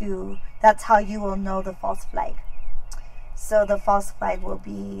going to, that's how you will know the false flag. So the false flag will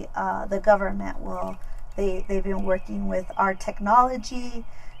be, the government will, they've been working with our technology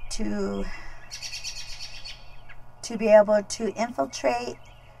to be able to infiltrate,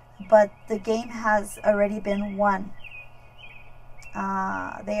 but the game has already been won.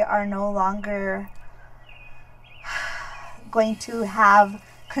 They are no longer going to have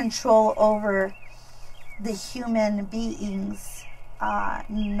control over the human beings,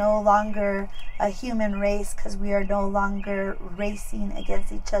 no longer a human race, because we are no longer racing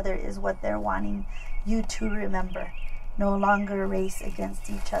against each other, is what they're wanting you to remember. No longer race against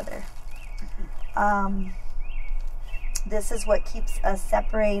each other. This is what keeps us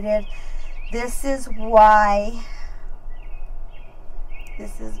separated. This is why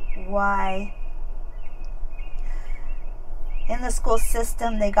in the school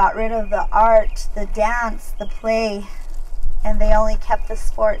system they got rid of the art, the dance, the play, and they only kept the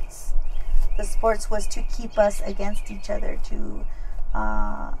sports. The sports was to keep us against each other, to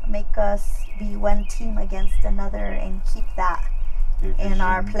make us be one team against another, and keep that division in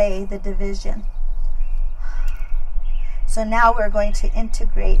our play, the division. So now we're going to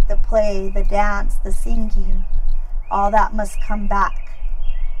integrate the play, the dance, the singing. All that must come back.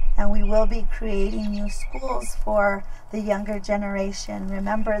 And we will be creating new schools for the younger generation.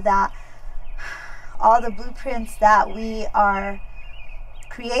 Remember that all the blueprints that we are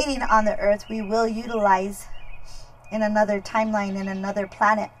creating on the earth, we will utilize in another timeline, in another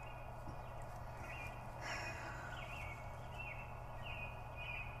planet.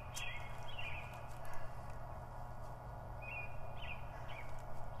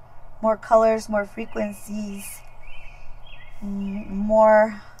 More colors, more frequencies,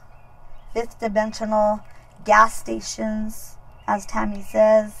 more fifth dimensional gas stations, as Tammy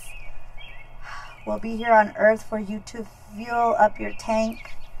says. We'll be here on earth for you to fuel up your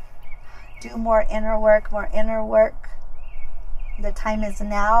tank, do more inner work, more inner work. The time is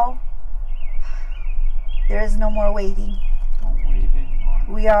now. There is no more waiting. Don't wait anymore.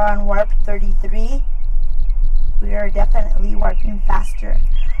 We are on warp 33. We are definitely warping faster.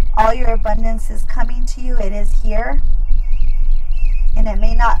 All your abundance is coming to you. It is here. And it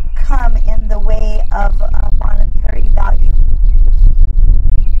may not come in the way of a monetary value.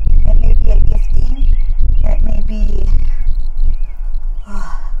 It may be a gifting. It may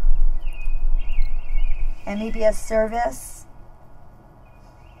be a service.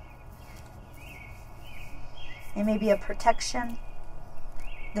 It may be a protection.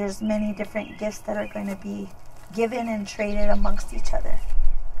 there's many different gifts that are going to be given and traded amongst each other.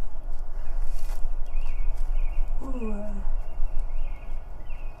 Ooh.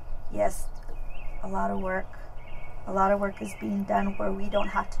 Yes, a lot of work. A lot of work is being done where we don't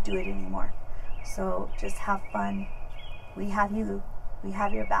have to do it anymore. So just have fun. We have you. We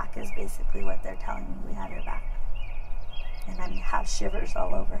have your back is basically what they're telling me. We have your back. And I have shivers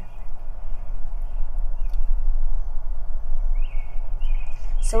all over.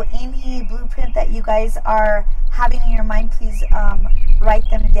 So any blueprint that you guys are having in your mind, please write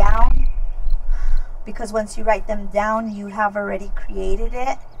them down. Because once you write them down, you have already created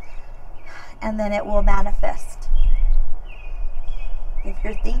it. And then it will manifest. If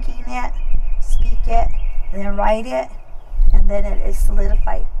you're thinking it, speak it, and then write it, and then it is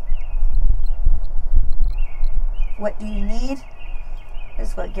solidified. What do you need? This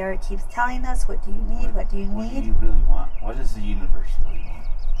is what Garrett keeps telling us. What do you need? What do you need? What do you really want? What does the universe really want?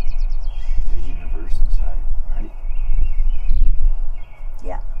 The universe inside, right?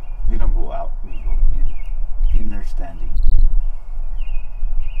 Yeah. We don't go out. We go in there standing.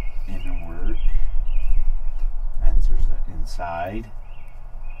 Inner work. Answers that inside.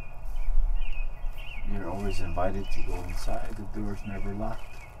 You're always invited to go inside. The door's never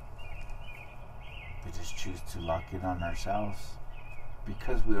locked. We just choose to lock it on ourselves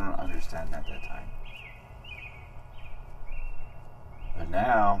because we don't understand at that time. But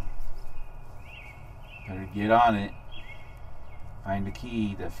now, better get on it. Find a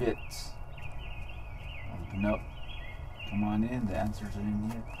key that fits. Open up. Come on in. The answers are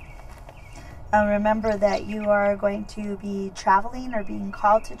in here. Remember that you are going to be traveling or being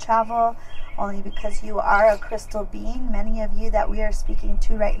called to travel only because you are a crystal being. Many of you that we are speaking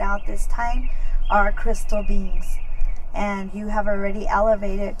to right now at this time are crystal beings. And you have already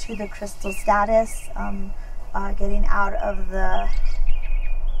elevated to the crystal status, getting out of the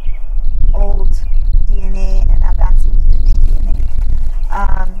old DNA and advancing to the new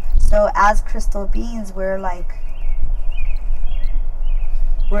DNA. So as crystal beings, we're like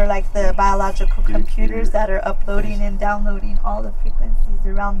the biological computers that are uploading and downloading all the frequencies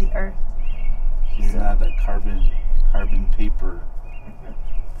around the earth. You're not a carbon paper.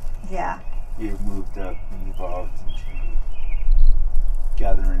 Yeah. You've moved up and evolved into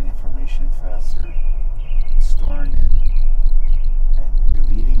gathering information faster, storing it, and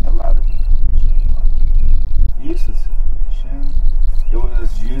deleting a lot of information. Useless information. It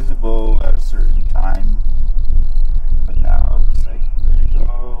was usable at a certain time, but now it's like, let it go,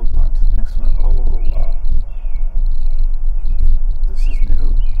 go on to the next one. Oh, wow. This is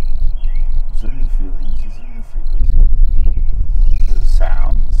new. These are new feelings. These are new frequencies. New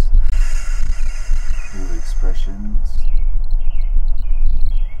sounds. New expressions.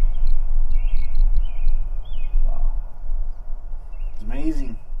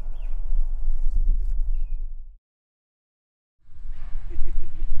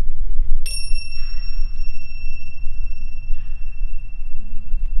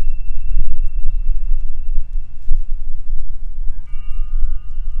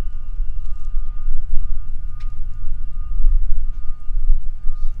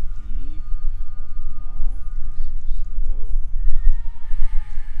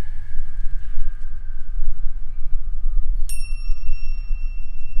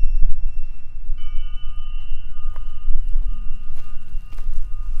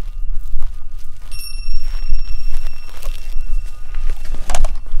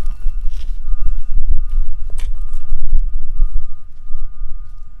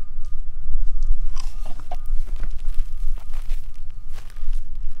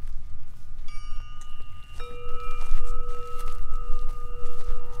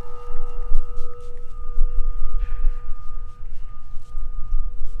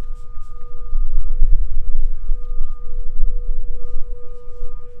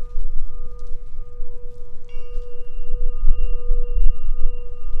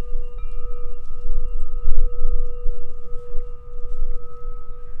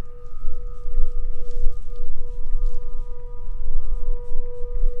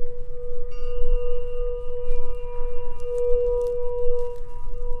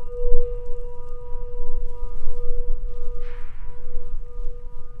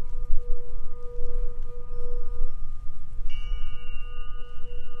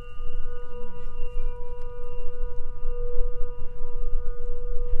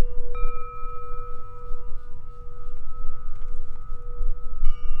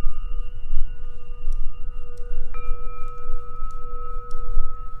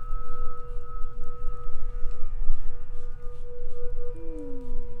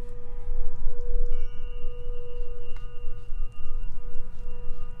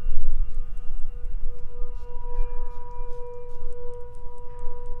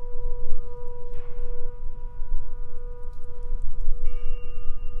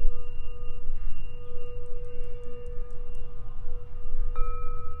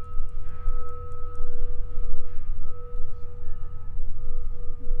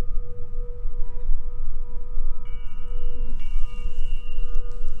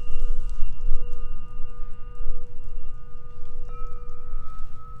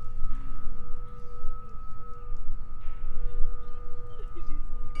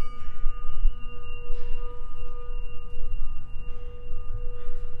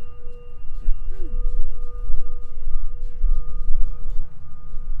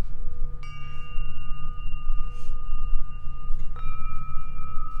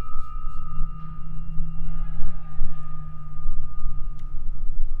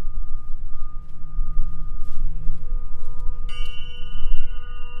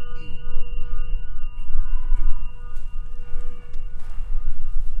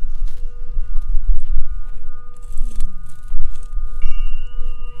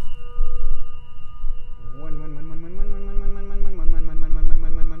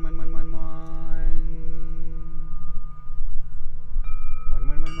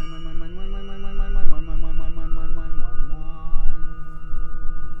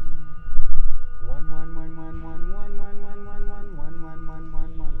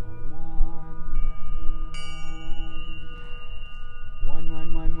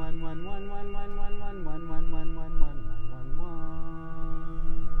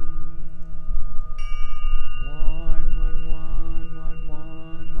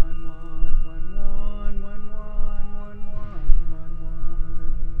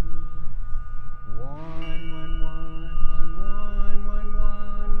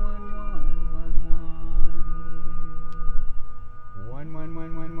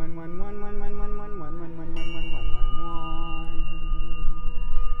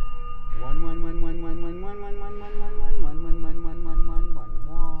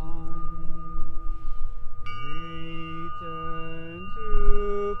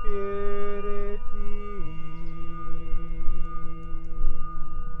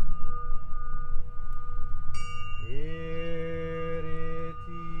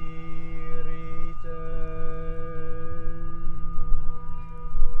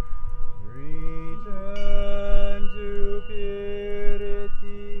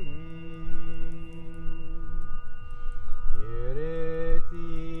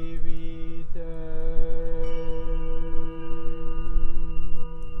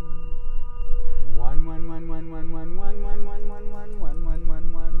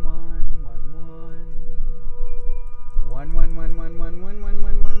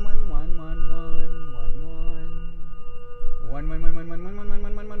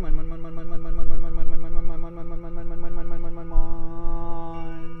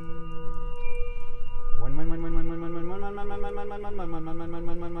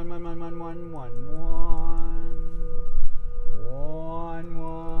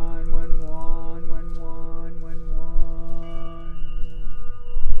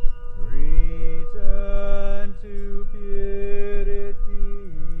 Return to